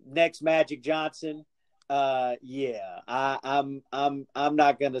 next Magic Johnson. I'm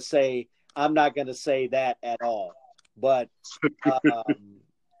not gonna say that at all. But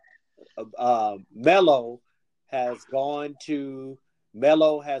Melo has gone to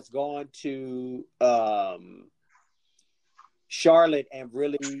Charlotte and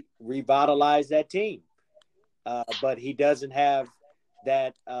really revitalized that team. But he doesn't have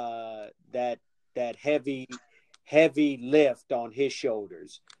that heavy lift on his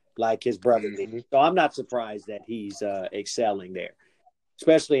shoulders like his brother did. So I'm not surprised that he's excelling there,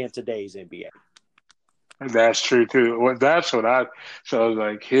 especially in today's NBA. That's true too. Well, that's what so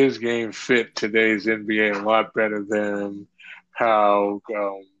like his game fit today's NBA a lot better than how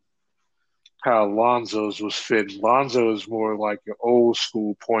Lonzo's was fit. Lonzo is more like an old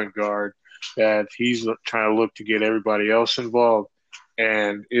school point guard that he's trying to look to get everybody else involved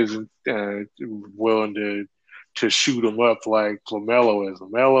and isn't willing to shoot them up like LaMelo is.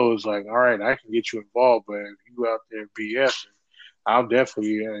 LaMelo is like, all right, I can get you involved, but if you out there BS, I'll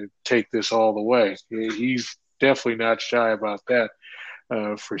definitely take this all the way. He's definitely not shy about that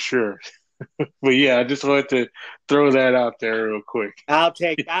for sure. But yeah, I just wanted to throw that out there real quick. I'll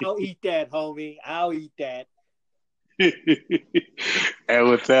eat that, homie. I'll eat that. And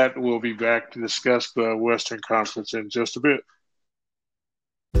with that, we'll be back to discuss the Western Conference in just a bit.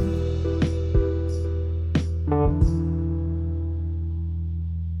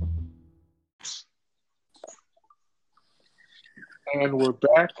 And we're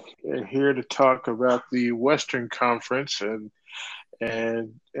back here to talk about the Western Conference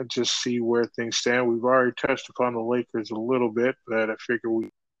and just see where things stand. We've already touched upon the Lakers a little bit, but I figure we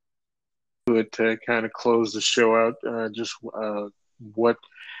would kind of close the show out. Just what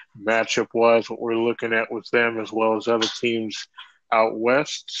matchup wise, what we're looking at with them as well as other teams out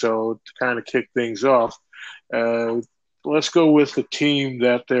west. So to kind of kick things off, uh, let's go with the team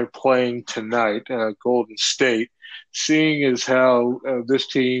that they're playing tonight, Golden State. Seeing as how this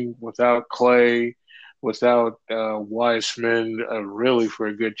team without Clay, without Wiseman, really for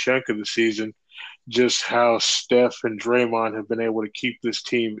a good chunk of the season, just how Steph and Draymond have been able to keep this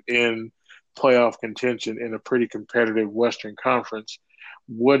team in playoff contention in a pretty competitive Western Conference.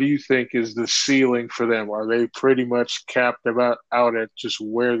 What do you think is the ceiling for them? Are they pretty much capped about out at just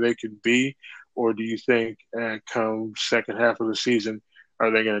where they could be, or do you think come second half of the season,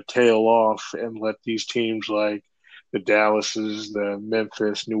 are they going to tail off and let these teams like the Dallases, the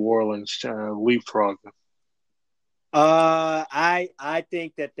Memphis, New Orleans leapfrog them? I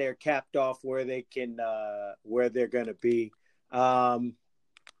think that they're capped off where they can where they're going to be. Um,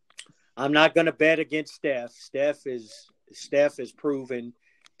 I'm not going to bet against Steph. Steph is proven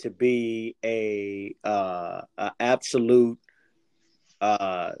to be a absolute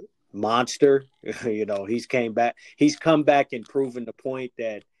uh, monster. He's came back. He's come back and proven the point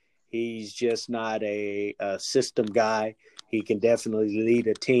that he's just not a system guy. He can definitely lead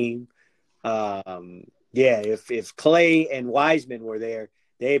a team. Yeah, if Clay and Wiseman were there,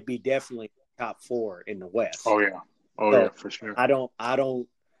 they'd be definitely top four in the West. Oh yeah, oh yeah, So for sure.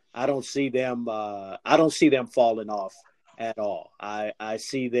 I don't see them. I don't see them falling off at all. I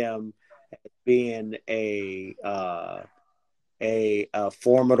see them being a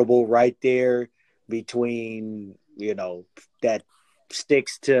formidable right there between that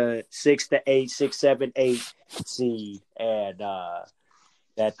six to eight, 6, 7, 8 seed, and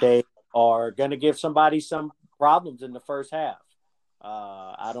that they are going to give somebody some problems in the first half.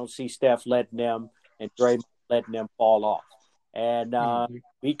 I don't see Steph letting them and Draymond letting them fall off. And Mm-hmm.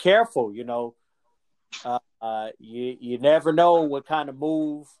 be careful, you never know what kind of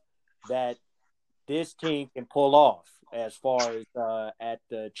move that this team can pull off as far as at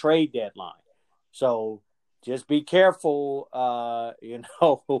the trade deadline. So just be careful. I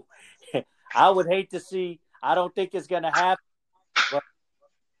would hate to see. I don't think it's going to happen. But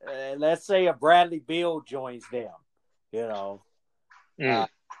let's say a Bradley Beal joins them. You know, Mm.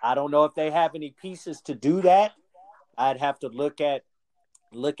 I don't know if they have any pieces to do that. I'd have to look at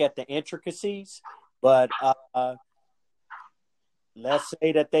the intricacies, but let's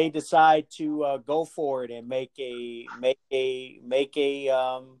say that they decide to go for it and make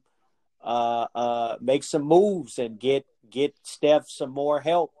some moves and get Steph some more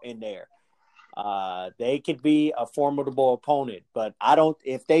help in there. They could be a formidable opponent, but I don't.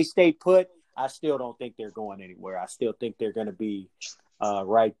 If they stay put, I still don't think they're going anywhere. I still think they're going to be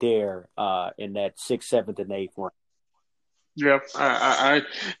right there in that sixth, seventh, and eighth range. Yep, I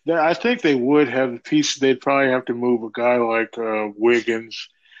think they would have the piece. They'd probably have to move a guy like Wiggins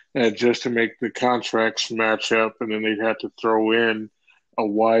just to make the contracts match up, and then they'd have to throw in a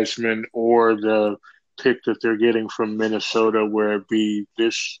Wiseman or the pick that they're getting from Minnesota, where it be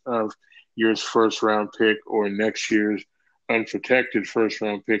this year's first round pick or next year's unprotected first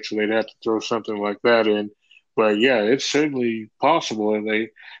round pick. So they'd have to throw something like that in. But yeah, it's certainly possible, and they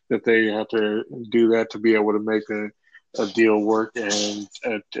have to do that to be able to make a deal work. And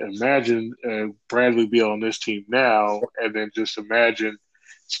to imagine Bradley Beal on this team now, and then just imagine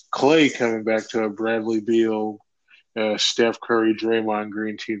Clay coming back to a Bradley Beal, Steph Curry, Draymond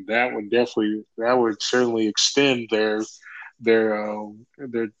Green team. That would certainly extend their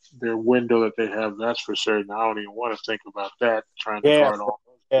window that they have. That's for certain. I don't even want to think about that. Trying to Yeah, guard all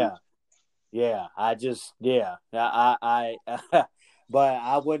those yeah, dudes. yeah. But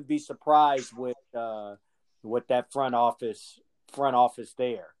I wouldn't be surprised with that front office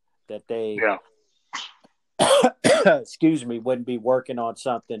there that they Yeah, excuse me, wouldn't be working on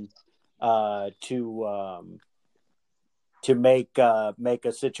something to make a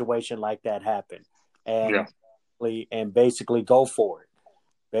situation like that happen, yeah, and basically go for it.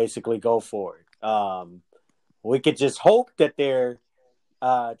 Basically, go for it. We could just hope that they're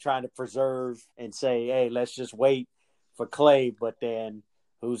trying to preserve and say, "Hey, let's just wait for Clay." But then,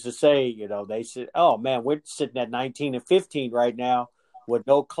 who's to say? They said, "Oh man, we're sitting at 19 and 15 right now with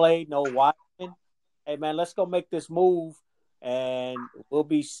no Clay, no Wiseman. Hey man, let's go make this move, and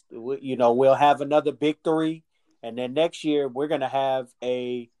we'll have another big three, and then next year we're gonna have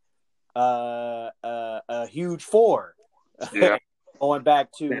a huge four, yeah, going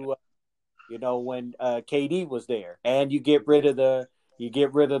back to when KD was there, and you get rid of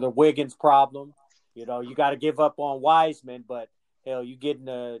the Wiggins problem. You got to give up on Wiseman, but hell, you getting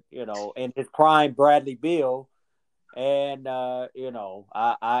in his prime Bradley Beal, and I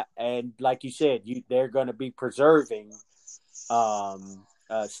and like you said, they're going to be preserving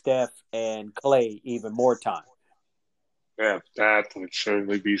Steph and Clay even more time. Yeah, that would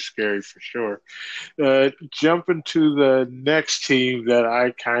certainly be scary for sure. Jumping to the next team that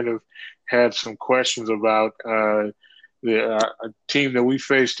I kind of had some questions about, the a team that we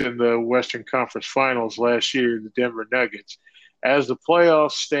faced in the Western Conference Finals last year, the Denver Nuggets. As the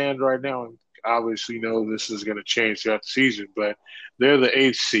playoffs stand right now, and obviously know this is going to change throughout the season, but they're the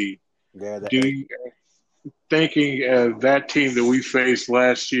eighth seed. They're the Do eight. you, thinking that team that we faced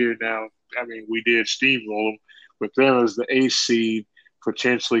last year? Now, I mean, we did steamroll them, but them as the eighth seed,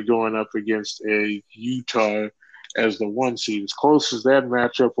 potentially going up against a Utah as the one seed. As close as that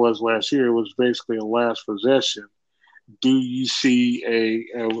matchup was last year, it was basically a last possession. Do you see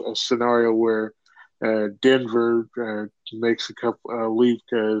a scenario where Denver makes a couple leap?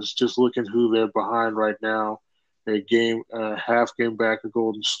 Because just looking who they're behind right now, a game half game back of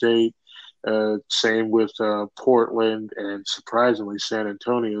Golden State. Same with Portland, and surprisingly San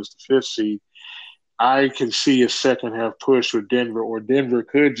Antonio is the fifth seed. I can see a second half push with Denver, or Denver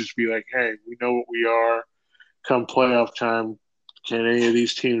could just be like, "Hey, we know what we are. Come playoff time, can any of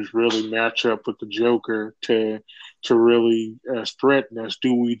these teams really match up with the Joker to really threaten us?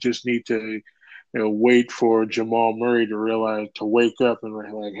 Do we just need to wait for Jamal Murray to realize to wake up and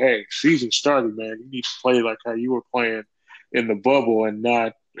like, hey, season started, man. You need to play like how you were playing in the bubble and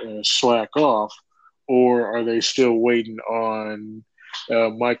not slack off, or are they still waiting on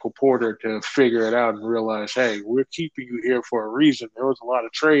Michael Porter to figure it out and realize, hey, we're keeping you here for a reason. There was a lot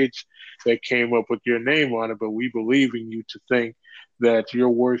of trades that came up with your name on it, but we believe in you to think that you're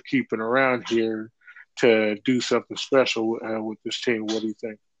worth keeping around here to do something special with this team. What do you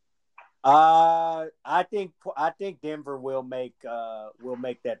think? I think Denver will make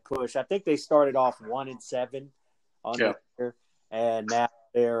that push. I think they started off 1-7 on the year, and now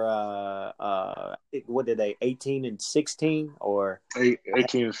they're what did they 18-16 or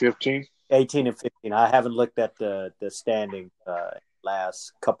 18-15? 18-15. I haven't looked at the standing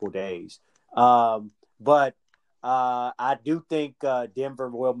last couple days, but I do think Denver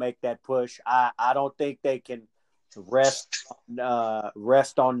will make that push. I don't think they can rest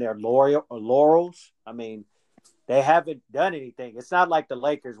on their laurels. I mean, they haven't done anything. It's not like the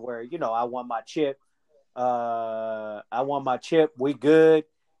Lakers where I won my chip. We good.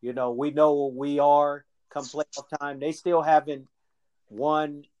 We know what we are come playoff time. They still haven't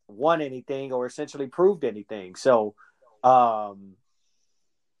won anything or essentially proved anything. So I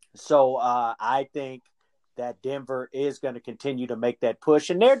think that Denver is going to continue to make that push,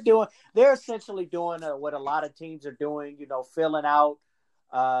 and they're essentially doing what a lot of teams are doing. Filling out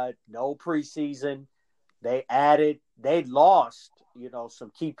no preseason. They lost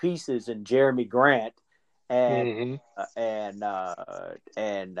some key pieces in Jeremy Grant and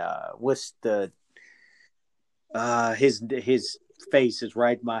what's the his face is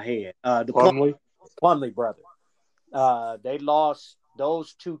right in my head. The Plumlee brother. They lost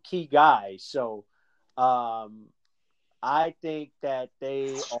those two key guys. So I think that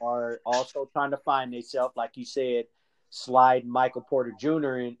they are also trying to find themselves, like you said, slide Michael Porter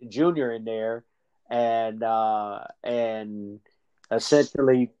Jr. in there and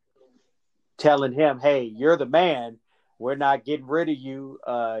essentially telling him, hey, you're the man. We're not getting rid of you.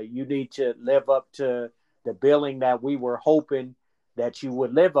 You need to live up to the billing that we were hoping that you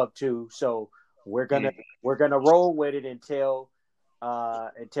would live up to. So we're gonna roll with it until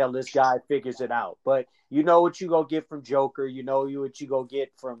this guy figures it out. But you know what you go get from Joker. You know what you go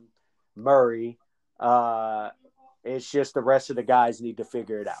get from Murray. It's just the rest of the guys need to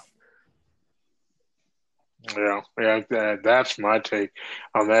figure it out. Yeah, that's my take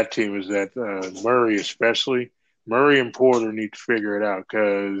on that team is that Murray and Porter need to figure it out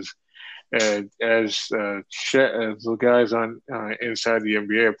because as the guys on inside the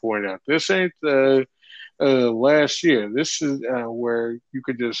NBA pointed out, this ain't the last year. This is where you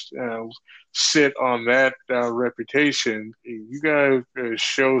could just sit on that reputation. You got to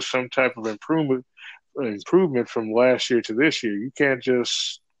show some type of improvement from last year to this year. You can't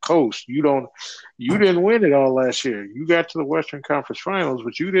just coast. You didn't win it all last year. You got to the Western Conference Finals,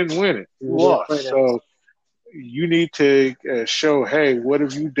 but you didn't win it. You lost. So you need to show, hey, what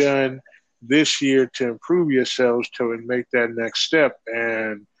have you done this year to improve yourselves to make that next step?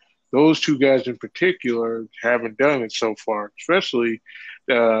 And those two guys in particular haven't done it so far, especially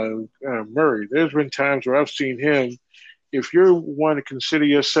Murray. There's been times where I've seen him. If you want to consider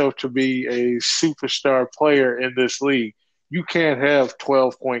yourself to be a superstar player in this league, you can't have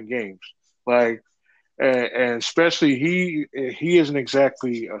 12-point games. And especially he isn't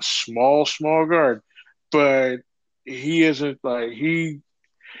exactly a small guard, but he isn't like he.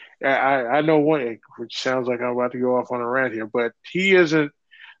 I know one, which sounds like I'm about to go off on a rant here, but he isn't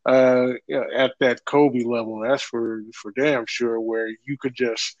at that Kobe level. That's for damn sure. Where you could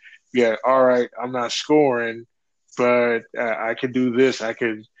just, yeah, all right, I'm not scoring, but I could do this. I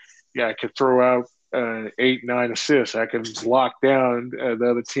could throw out 8, 9 assists. I can lock down the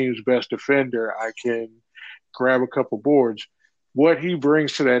other team's best defender. I can grab a couple boards. What he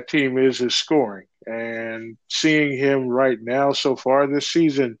brings to that team is his scoring, and seeing him right now so far this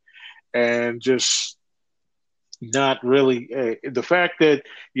season, and just not really the fact that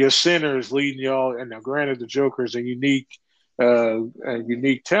your center is leading y'all. And now, granted, the Joker is a unique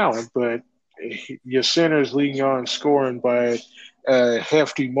talent, but your center is leading y'all in scoring by a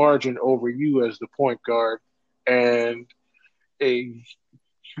hefty margin over you as the point guard. And a,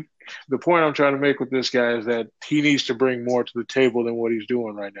 the point I'm trying to make with this guy is that he needs to bring more to the table than what he's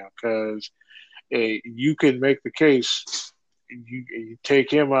doing right now. Because you can make the case, you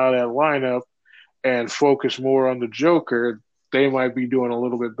take him out of that lineup and focus more on the Joker, they might be doing a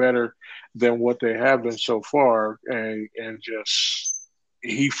little bit better than what they have been so far. And just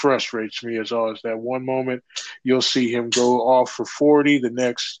he frustrates me as always. That one moment you'll see him go off for 40, the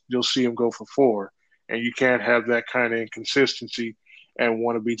next you'll see him go for 4, and you can't have that kind of inconsistency and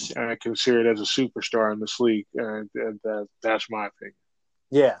want to be considered as a superstar in this league. That's my opinion.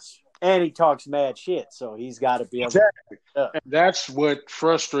 Yes, and he talks mad shit, so he's got to be able. Exactly. And that's what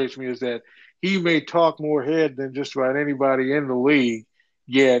frustrates me is that he may talk more head than just about anybody in the league,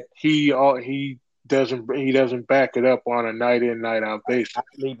 yet he doesn't back it up on a night in, night out basis.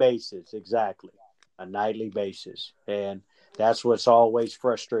 Nightly basis, exactly. A nightly basis. And that's what's always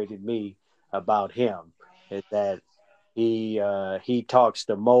frustrated me about him, is that he talks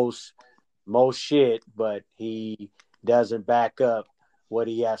the most shit, but he doesn't back up what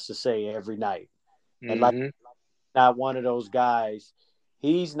he has to say every night. And like, not one of those guys.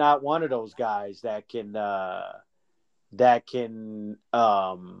 He's not one of those guys that can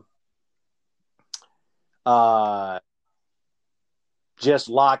just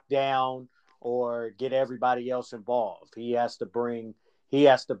lock down or get everybody else involved. He has to bring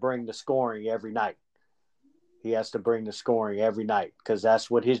the scoring every night. He has to bring the scoring every night because that's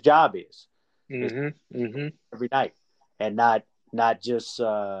what his job is. Every night, and not just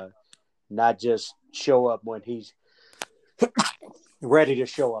show up when he's ready to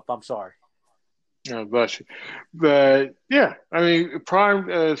show up. I'm sorry. Oh, bless you. But yeah, I mean,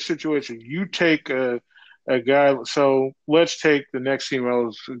 prime situation. You take a guy. So let's take the next team I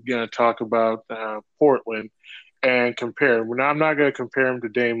was going to talk about, Portland, and compare. Now, I'm not going to compare him to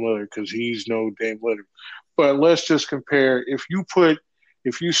Dame Lillard because he's no Dame Lillard. But let's just compare. If you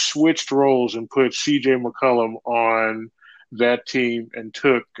switched roles and put C.J. McCollum on that team and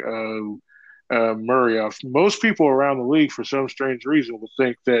took Murray off. Most people around the league, for some strange reason, will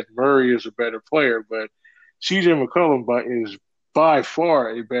think that Murray is a better player, but CJ McCollum is by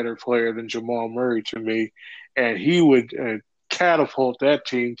far a better player than Jamal Murray to me, and he would catapult that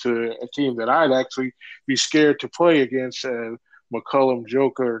team to a team that I'd actually be scared to play against. McCollum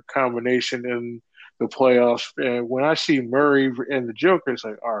Joker combination in the playoffs, and when I see Murray and the Joker, it's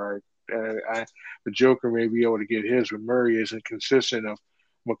like, all right, the Joker may be able to get his, but Murray isn't consistent enough.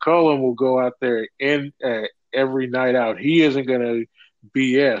 McCollum will go out there and every night out. He isn't going to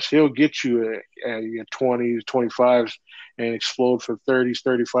BS. He'll get you your 20s, 25s and explode for 30s,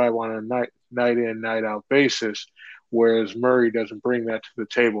 35 on a night in, night out basis, whereas Murray doesn't bring that to the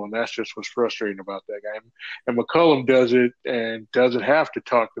table, and that's just what's frustrating about that guy. And McCollum does it and doesn't have to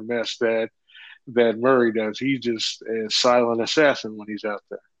talk the mess that Murray does. He's just a silent assassin when he's out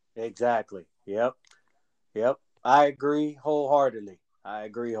there. Exactly. Yep. I agree wholeheartedly.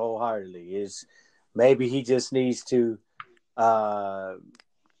 Is maybe he just needs to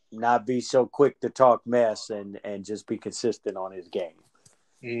not be so quick to talk mess and just be consistent on his game.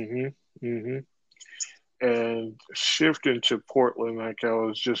 And shifting to Portland, like I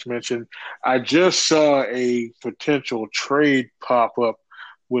was just mentioned, I just saw a potential trade pop up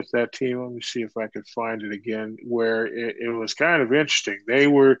with that team. Let me see if I can find it again, where it was kind of interesting. They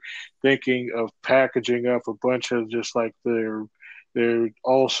were thinking of packaging up a bunch of just like their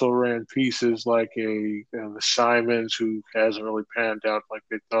also ran pieces like the Simons, who hasn't really panned out like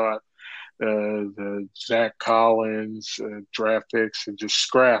they thought, the Zach Collins draft picks and just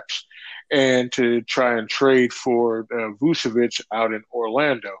scraps, and to try and trade for Vucevic out in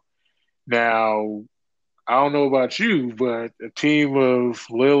Orlando. Now, I don't know about you, but a team of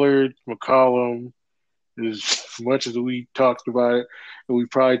Lillard, McCollum, as much as we talked about it, and we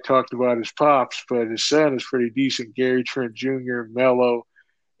probably talked about his pops, but his son is pretty decent. Gary Trent Jr., Melo,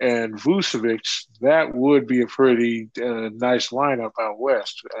 and Vucevic. That would be a pretty nice lineup out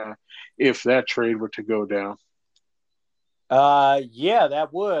west if that trade were to go down. Yeah,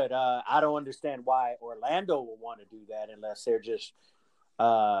 that would. I don't understand why Orlando would want to do that unless they're just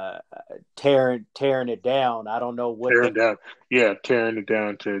uh tearing it down. I don't know what they. Tearing down, yeah, tearing it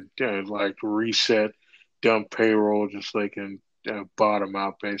down to like reset, dump payroll, just like and bottom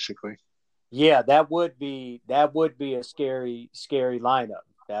out basically. Yeah, that would be a scary lineup.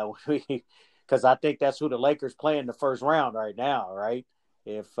 That would be because I think that's who the Lakers play in the first round right now, right?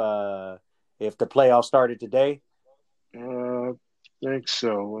 If the playoffs started today. I think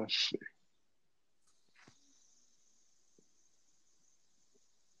so. Let's see.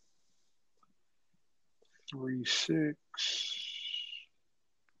 3-6.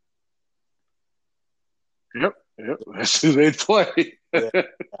 Yep, yep. That's who they play. Yeah,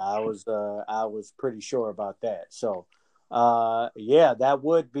 I was pretty sure about that. So yeah, that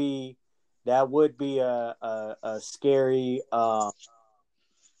would be a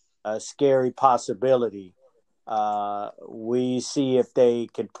scary possibility. We see if they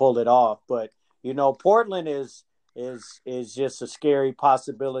can pull it off, but Portland is just a scary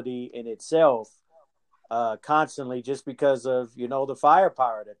possibility in itself. Constantly, just because of the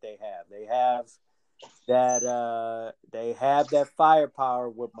firepower that they have. They have that firepower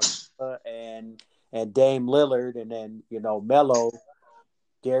with McCullough and Dame Lillard, and then Melo,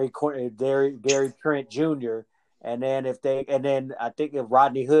 Gary Trent Jr. And then I think if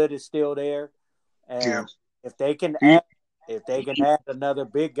Rodney Hood is still there, Yeah. and if they can He, add if they can add another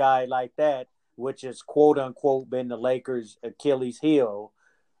big guy like that, which is quote unquote been the Lakers' Achilles heel,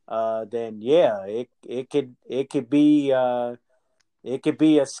 then yeah, it could be a it could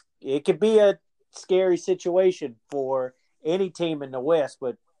be a scary situation for any team in the West,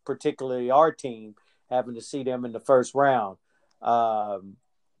 but particularly our team having to see them in the first round. Um,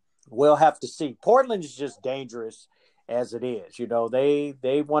 we'll have to see. Portland is just dangerous as it is.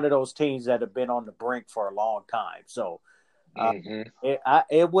 They one of those teams that have been on the brink for a long time. So uh, hmm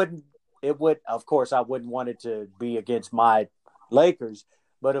it would of course I wouldn't want it to be against my Lakers,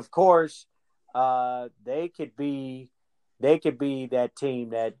 but of course they could be that team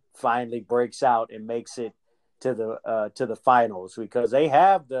that finally breaks out and makes it to the finals, because they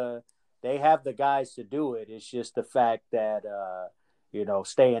have the guys to do it. It's just the fact that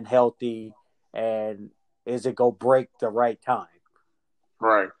staying healthy, and is it go break the right time?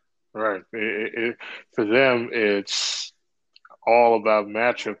 Right, right. For them, it's all about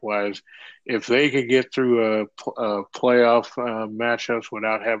matchup wise. If they could get through a playoff matchups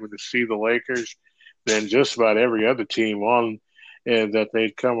without having to see the Lakers, then just about every other team on that they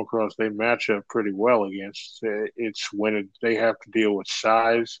come across, they match up pretty well against. It's when they have to deal with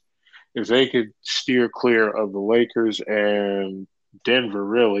size. If they could steer clear of the Lakers and Denver,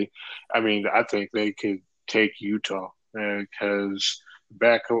 really, I mean, I think they could take Utah because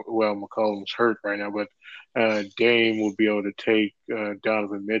McCollum's hurt right now, but Dame will be able to take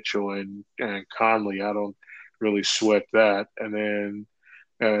Donovan Mitchell and Conley. I don't really sweat that. And then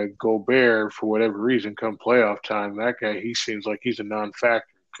Gobert, for whatever reason, come playoff time, that guy, he seems like he's a non-factor.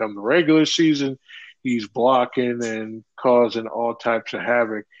 Come the regular season, he's blocking and causing all types of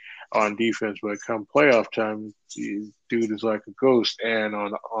havoc on defense, but come playoff time, dude is like a ghost. And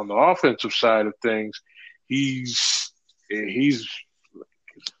on the offensive side of things, he's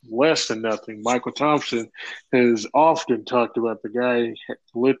less than nothing. Michael Thompson has often talked about the guy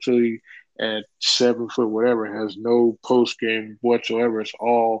literally at 7 foot whatever has no post game whatsoever. It's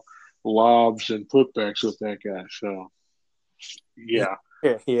all lobs and putbacks with that guy. So yeah,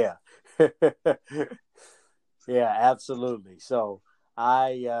 Yeah. Yeah, absolutely. So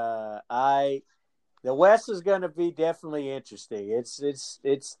I the West is going to be definitely interesting. It's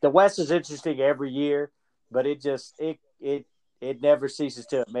the West is interesting every year, but it never ceases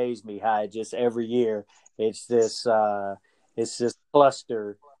to amaze me how just every year it's this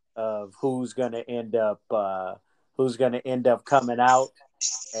cluster of who's going to end up coming out,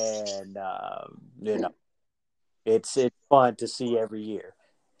 and it's fun to see every year.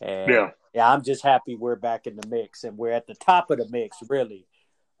 And yeah, yeah, I'm just happy we're back in the mix, and we're at the top of the mix, really.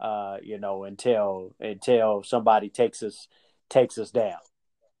 Until somebody takes us down.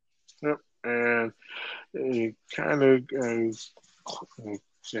 yep. And kind of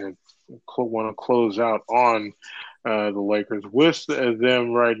want to close out on the Lakers with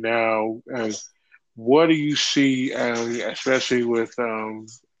them right now. What do you see, especially with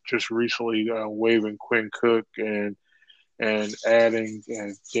just recently waiving Quinn Cook and adding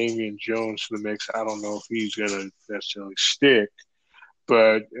Damian Jones to the mix? I don't know if he's going to necessarily stick,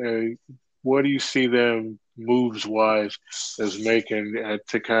 but what do you see them moves wise as making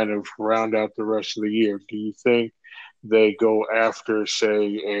to kind of round out the rest of the year? Do you think they go after,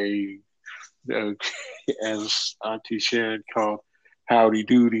 say, uh, as Auntie Sharon called Howdy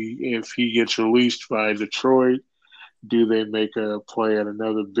Doody, if he gets released by Detroit, do they make a play at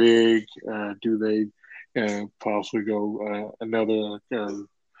another big? Do they possibly go another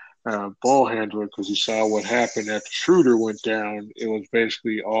ball handler? Because you saw what happened after Schroeder went down. It was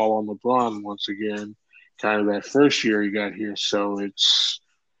basically all on LeBron once again, kind of that first year he got here. So it's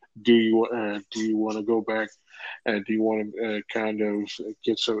do you want to go back and do you want to kind of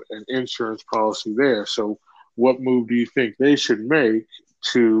get an insurance policy there? So what move do you think they should make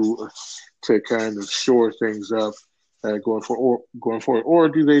to kind of shore things up going forward, or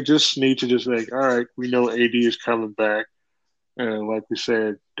do they just need to just like, all right, we know AD is coming back, and like we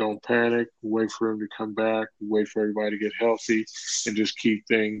said, don't panic, wait for him to come back, wait for everybody to get healthy, and just keep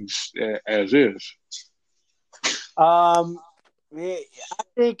things as is. Um, yeah, I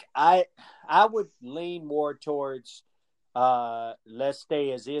think I would lean more towards let's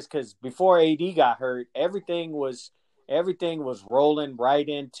stay as is, because before AD got hurt, everything was rolling right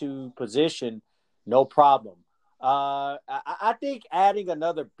into position, no problem. I think adding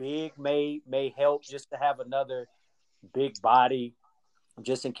another big may help, just to have another big body,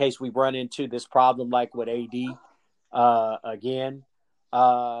 just in case we run into this problem like with AD again.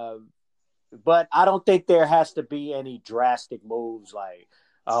 Uh, but I don't think there has to be any drastic moves like,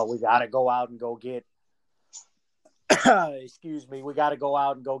 oh, we got to go out and go get, excuse me, we got to go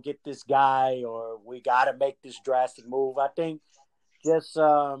out and go get this guy, or we got to make this drastic move. I think just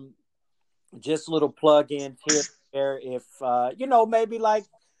little plug-ins here and there. If maybe like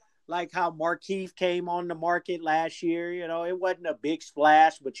how Markeith came on the market last year. It wasn't a big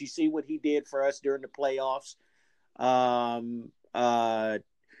splash, but you see what he did for us during the playoffs.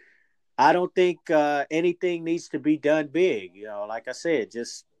 I don't think anything needs to be done big. Like I said,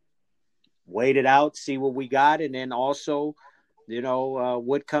 just wait it out, see what we got, and then also,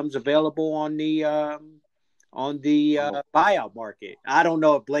 what comes available on the buyout market. I don't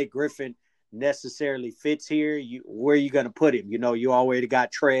know if Blake Griffin necessarily fits here. Where are you going to put him? You already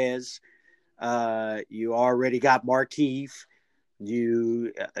got Trez. You already got Markeith.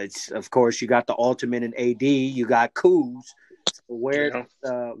 Of course, you got the ultimate in AD. You got Kuz. So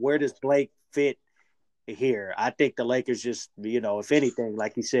where does Blake fit here? I think the Lakers just, if anything,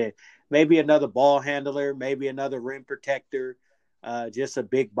 like you said, maybe another ball handler, maybe another rim protector, just a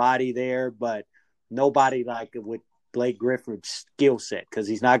big body there, but nobody like with Blake Griffin's skill set, because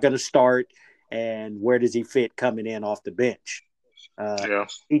he's not going to start. And where does he fit coming in off the bench?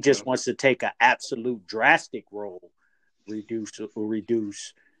 He just wants to take an absolute drastic role,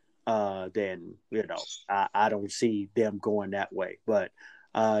 reduce. Then I don't see them going that way. But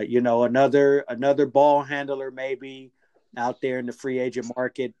another ball handler maybe out there in the free agent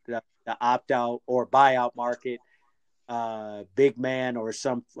market, the opt out or buyout market, big man or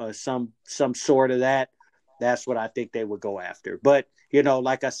some sort of that. That's what I think they would go after. But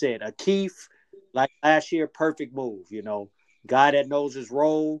like I said, a Keith, like last year, perfect move. Guy that knows his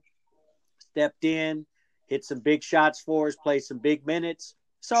role, stepped in, hit some big shots for us, played some big minutes.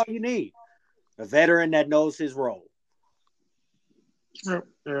 That's all you need. A veteran that knows his role. Yep,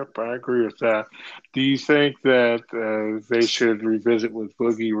 I agree with that. Do you think that they should revisit with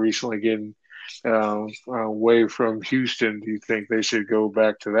Boogie recently getting away from Houston? Do you think they should go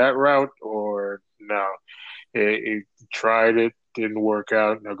back to that route, or no? It tried it, didn't work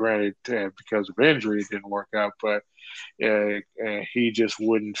out. Now, granted, because of injury, it didn't work out, but he just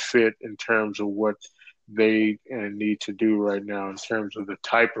wouldn't fit in terms of what they need to do right now in terms of the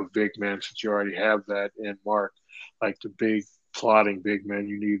type of big man, since you already have that in Mark, like the big plotting big man.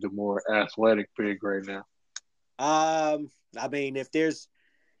 You need the more athletic big right now. I mean, if there's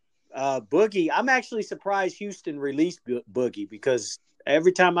Boogie, I'm actually surprised Houston released Boogie, because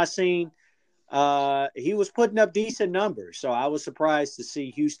every time I seen he was putting up decent numbers. So I was surprised to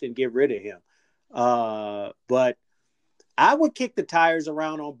see Houston get rid of him. But I would kick the tires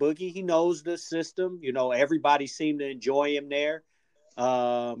around on Boogie. He knows the system. Everybody seemed to enjoy him there.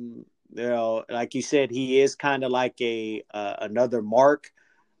 Like you said, he is kind of like another Mark,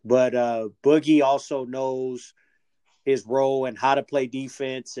 but Boogie also knows his role and how to play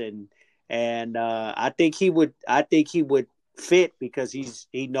defense, and I think he would fit, because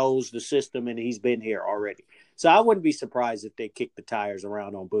he knows the system and he's been here already. So I wouldn't be surprised if they kick the tires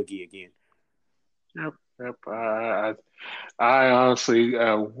around on Boogie again. Yep. I honestly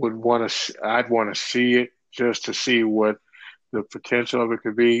would want to. I'd want to see it just to see what the potential of it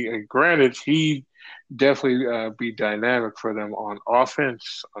could be. And granted, he definitely be dynamic for them on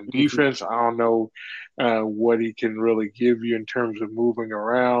offense. On defense, I don't know what he can really give you in terms of moving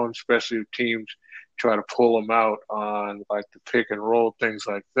around, especially if teams try to pull him out on like the pick and roll, things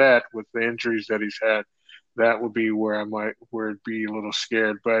like that with the injuries that he's had. That would be where it'd be a little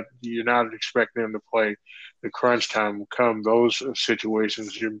scared, but you're not expecting him to play the crunch time. Come those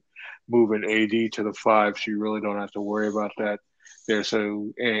situations, you're moving AD to the five, so you really don't have to worry about that there.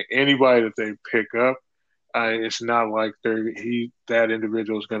 So anybody that they pick up, it's not like that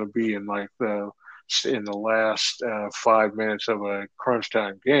individual is going to be in like in the last 5 minutes of a crunch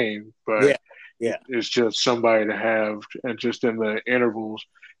time game, but Yeah, yeah, it's just somebody to have, and just in the intervals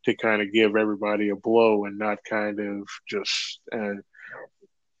to kind of give everybody a blow and not kind of just.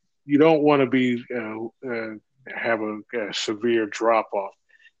 You don't want to be have a severe drop off,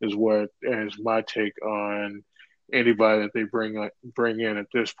 is my take on anybody that they bring in at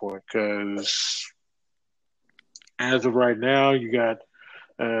this point, because as of right now, you got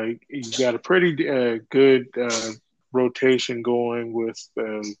a pretty good rotation going with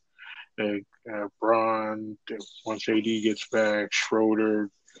Braun. Once AD gets back, Schroeder,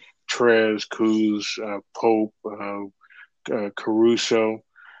 Trez, Kuz, Pope, Caruso.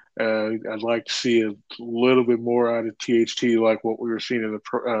 I'd like to see a little bit more out of THT, like what we were seeing in the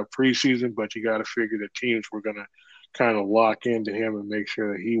preseason, but you got to figure the teams were going to kind of lock into him and make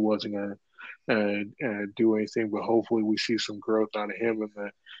sure that he wasn't going to do anything. But hopefully we see some growth out of him in the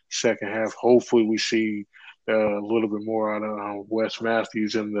second half. Hopefully we see a little bit more out of Wes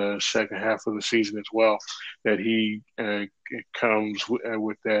Matthews in the second half of the season as well, that he comes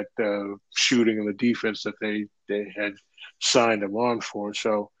with that shooting and the defense that they had signed him on for.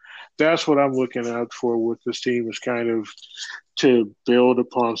 So that's what I'm looking out for with this team, is kind of to build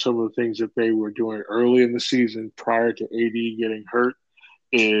upon some of the things that they were doing early in the season prior to AD getting hurt.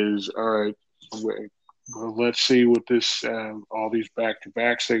 Is all right. Well, let's see what this all these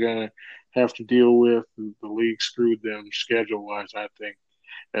back-to-backs they're gonna have to deal with. The league screwed them schedule-wise, I think,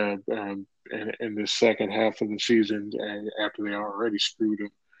 in the second half of the season, after they already screwed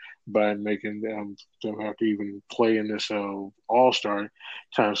them by making them have to even play in this All-Star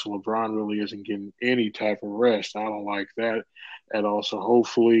time. So LeBron really isn't getting any type of rest. I don't like that at all. So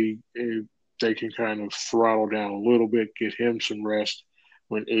hopefully they can kind of throttle down a little bit, get him some rest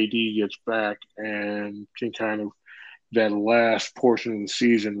when AD gets back, and can kind of that last portion of the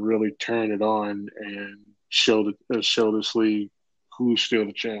season really turn it on and show this league who's still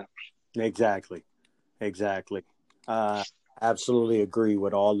the champs. exactly. Absolutely agree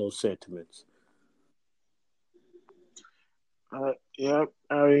with all those sentiments. Yeah,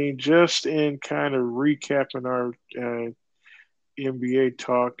 I mean, just in kind of recapping our NBA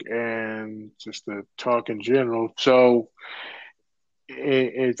talk and just the talk in general. So,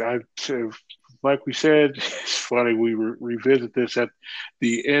 like we said, it's funny, we revisit this at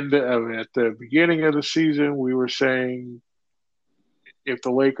the beginning of the season. We were saying if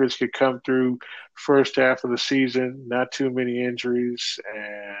the Lakers could come through first half of the season, not too many injuries,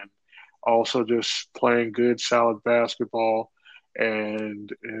 and also just playing good, solid basketball,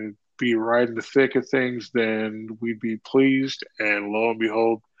 and be right in the thick of things, then we'd be pleased. And lo and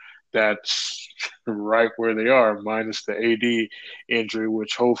behold, that's right where they are, minus the AD injury,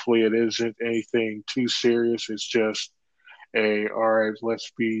 which hopefully it isn't anything too serious. It's just all right,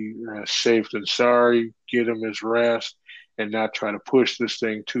 let's be safe than sorry, get him his rest, and not try to push this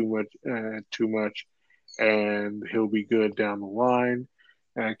thing too much, and he'll be good down the line.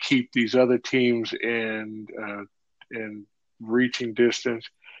 And keep these other teams in reaching distance,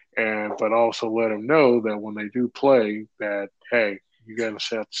 but also let them know that when they do play, that hey, you got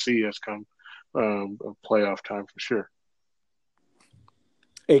to have to see us come playoff time for sure.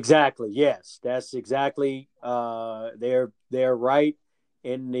 Exactly. Yes, that's exactly. They're right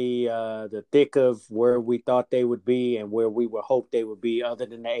in the thick of where we thought they would be and where we would hope they would be, other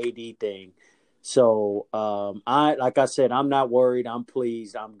than the AD thing. So like I said, I'm not worried. I'm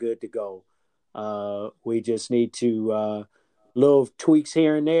pleased. I'm good to go. We just need to little tweaks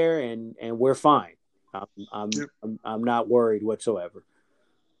here and there, and we're fine. I'm not worried whatsoever.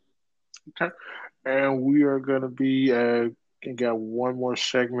 Okay, and we are going to be got one more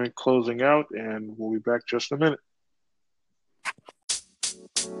segment closing out, and we'll be back just in a minute.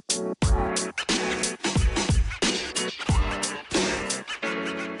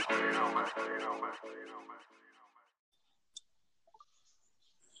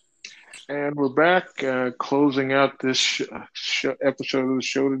 And we're back, closing out this episode of the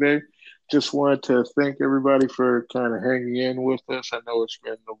show today. Just wanted to thank everybody for kind of hanging in with us. I know it's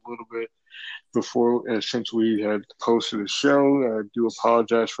been a little bit before since we had posted the show. I do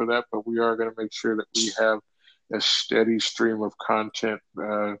apologize for that, but we are going to make sure that we have a steady stream of content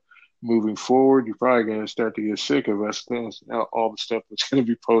moving forward, you're probably going to start to get sick of us, all the stuff that's going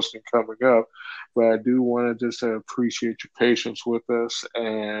to be posting coming up. But I do want to just appreciate your patience with us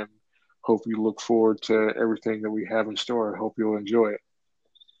and hope you look forward to everything that we have in store. I hope you'll enjoy it.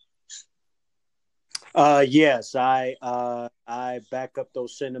 Yes, I back up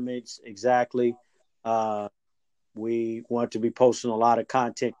those sentiments exactly. We want to be posting a lot of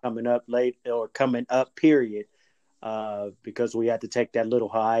content coming up late or coming up, period, because we had to take that little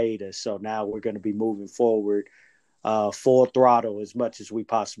hiatus. So now we're going to be moving forward full throttle as much as we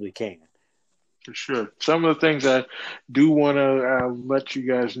possibly can. For sure. Some of the things I do want to let you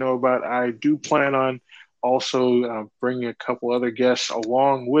guys know about, I do plan on also bringing a couple other guests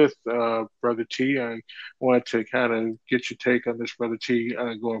along with Brother T. I wanted to kind of get your take on this, Brother T,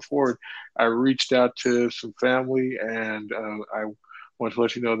 going forward. I reached out to some family, and I want to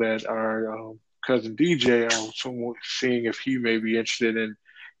let you know that our cousin DJ, I'm also seeing if he may be interested in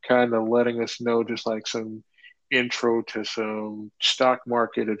kind of letting us know just like some intro to some stock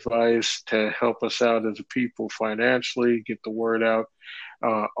market advice to help us out as a people financially, get the word out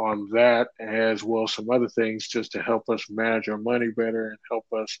on that, as well as some other things just to help us manage our money better and help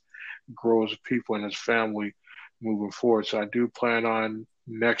us grow as a people and as family moving forward. So I do plan on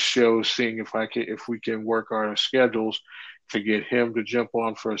next show seeing if we can work on our schedules to get him to jump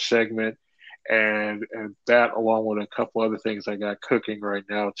on for a segment, and that along with a couple other things I got cooking right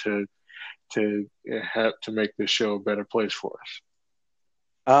now to have to make this show a better place for us.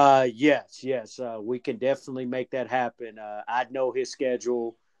 Yes. We can definitely make that happen. I know his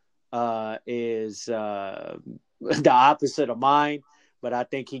schedule is the opposite of mine, but I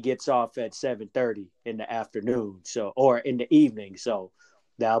think he gets off at 7:30 in the afternoon, or in the evening. So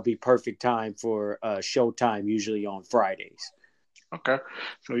that'll be perfect time for showtime, usually on Fridays. Okay.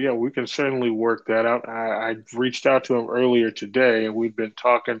 So yeah, we can certainly work that out. I reached out to him earlier today and we've been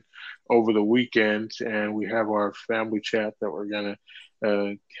talking over the weekend, and we have our family chat that we're gonna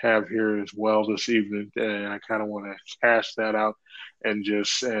have here as well this evening. And I kind of want to hash that out and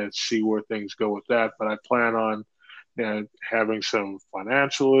just see where things go with that. But I plan on having some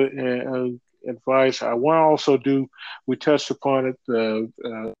financial advice. I want to also do, we touched upon it, we're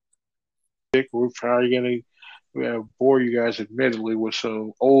probably going to bore you guys admittedly with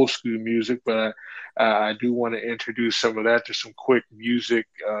some old school music, but I do want to introduce some of that to some quick music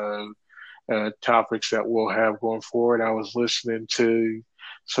topics that we'll have going forward. I was listening to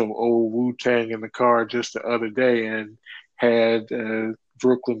some old Wu Tang in the car just the other day and had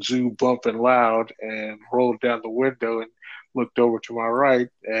Brooklyn Zoo bumping loud and rolled down the window and looked over to my right,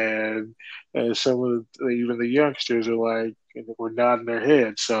 and some of even the youngsters are like, were nodding their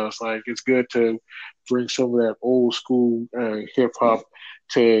heads. So it's like it's good to bring some of that old school hip hop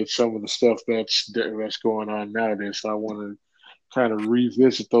to some of the stuff that's going on nowadays. So I want to kind of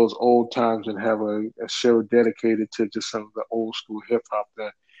revisit those old times and have a show dedicated to just some of the old school hip hop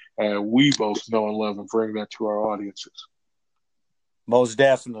that we both know and love, and bring that to our audiences. Most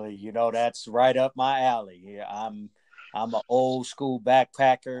definitely. That's right up my alley. Yeah, I'm an old school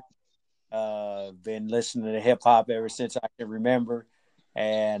backpacker. Been listening to hip hop ever since I can remember,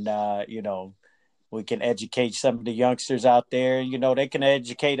 and we can educate some of the youngsters out there. They can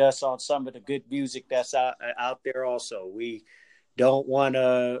educate us on some of the good music that's out there. Also, we don't want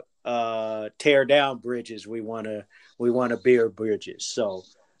to tear down bridges. We want to build bridges. So,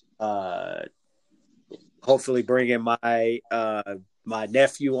 hopefully, bringing my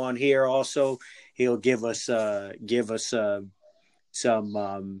nephew on here also, he'll give us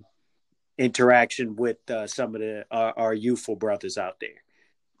some interaction with some of our youthful brothers out there.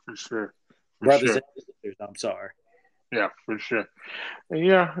 For sure. Brothers and sisters, I'm sorry. Yeah, for sure. And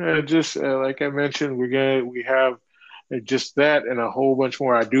yeah, just like I mentioned, we have just that and a whole bunch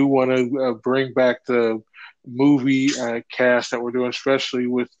more. I do want to bring back the movie cast that we're doing, especially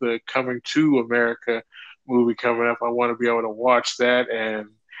with the Coming to America movie coming up. I want to be able to watch that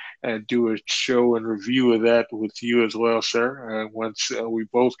and do a show and review of that with you as well, sir. Once we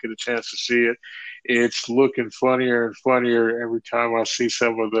both get a chance to see it, it's looking funnier and funnier every time I see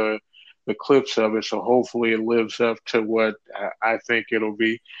some of the clips of it. So hopefully it lives up to what I think it'll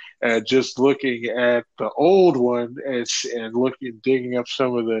be. Just looking at the old one and digging up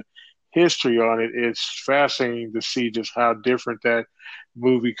some of the history on it, it's fascinating to see just how different that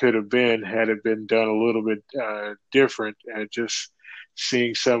movie could have been had it been done a little bit different. And just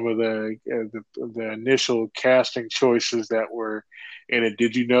seeing some of the initial casting choices that were in it.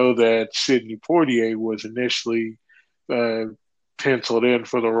 Did you know that Sidney Poitier was initially uh, penciled in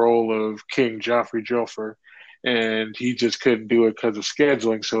for the role of King Joffrey Joffre, and he just couldn't do it because of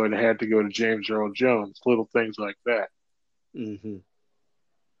scheduling, so it had to go to James Earl Jones. Little things like that. Mm-hmm.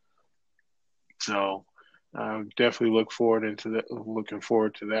 So definitely looking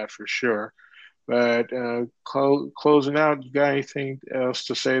forward to that for sure. But closing out, you got anything else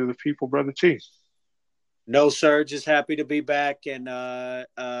to say to the people, Brother T? No, sir. Just happy to be back and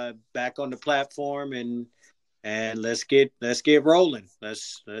back on the platform and let's get rolling.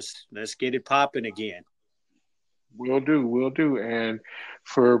 Let's get it popping again. Will do. And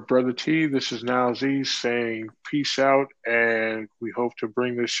for Brother T, this is now Z saying peace out, and we hope to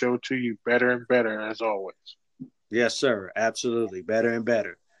bring this show to you better and better as always. Yes, sir. Absolutely. Better and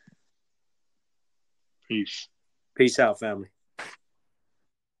better. Peace. Peace out, family.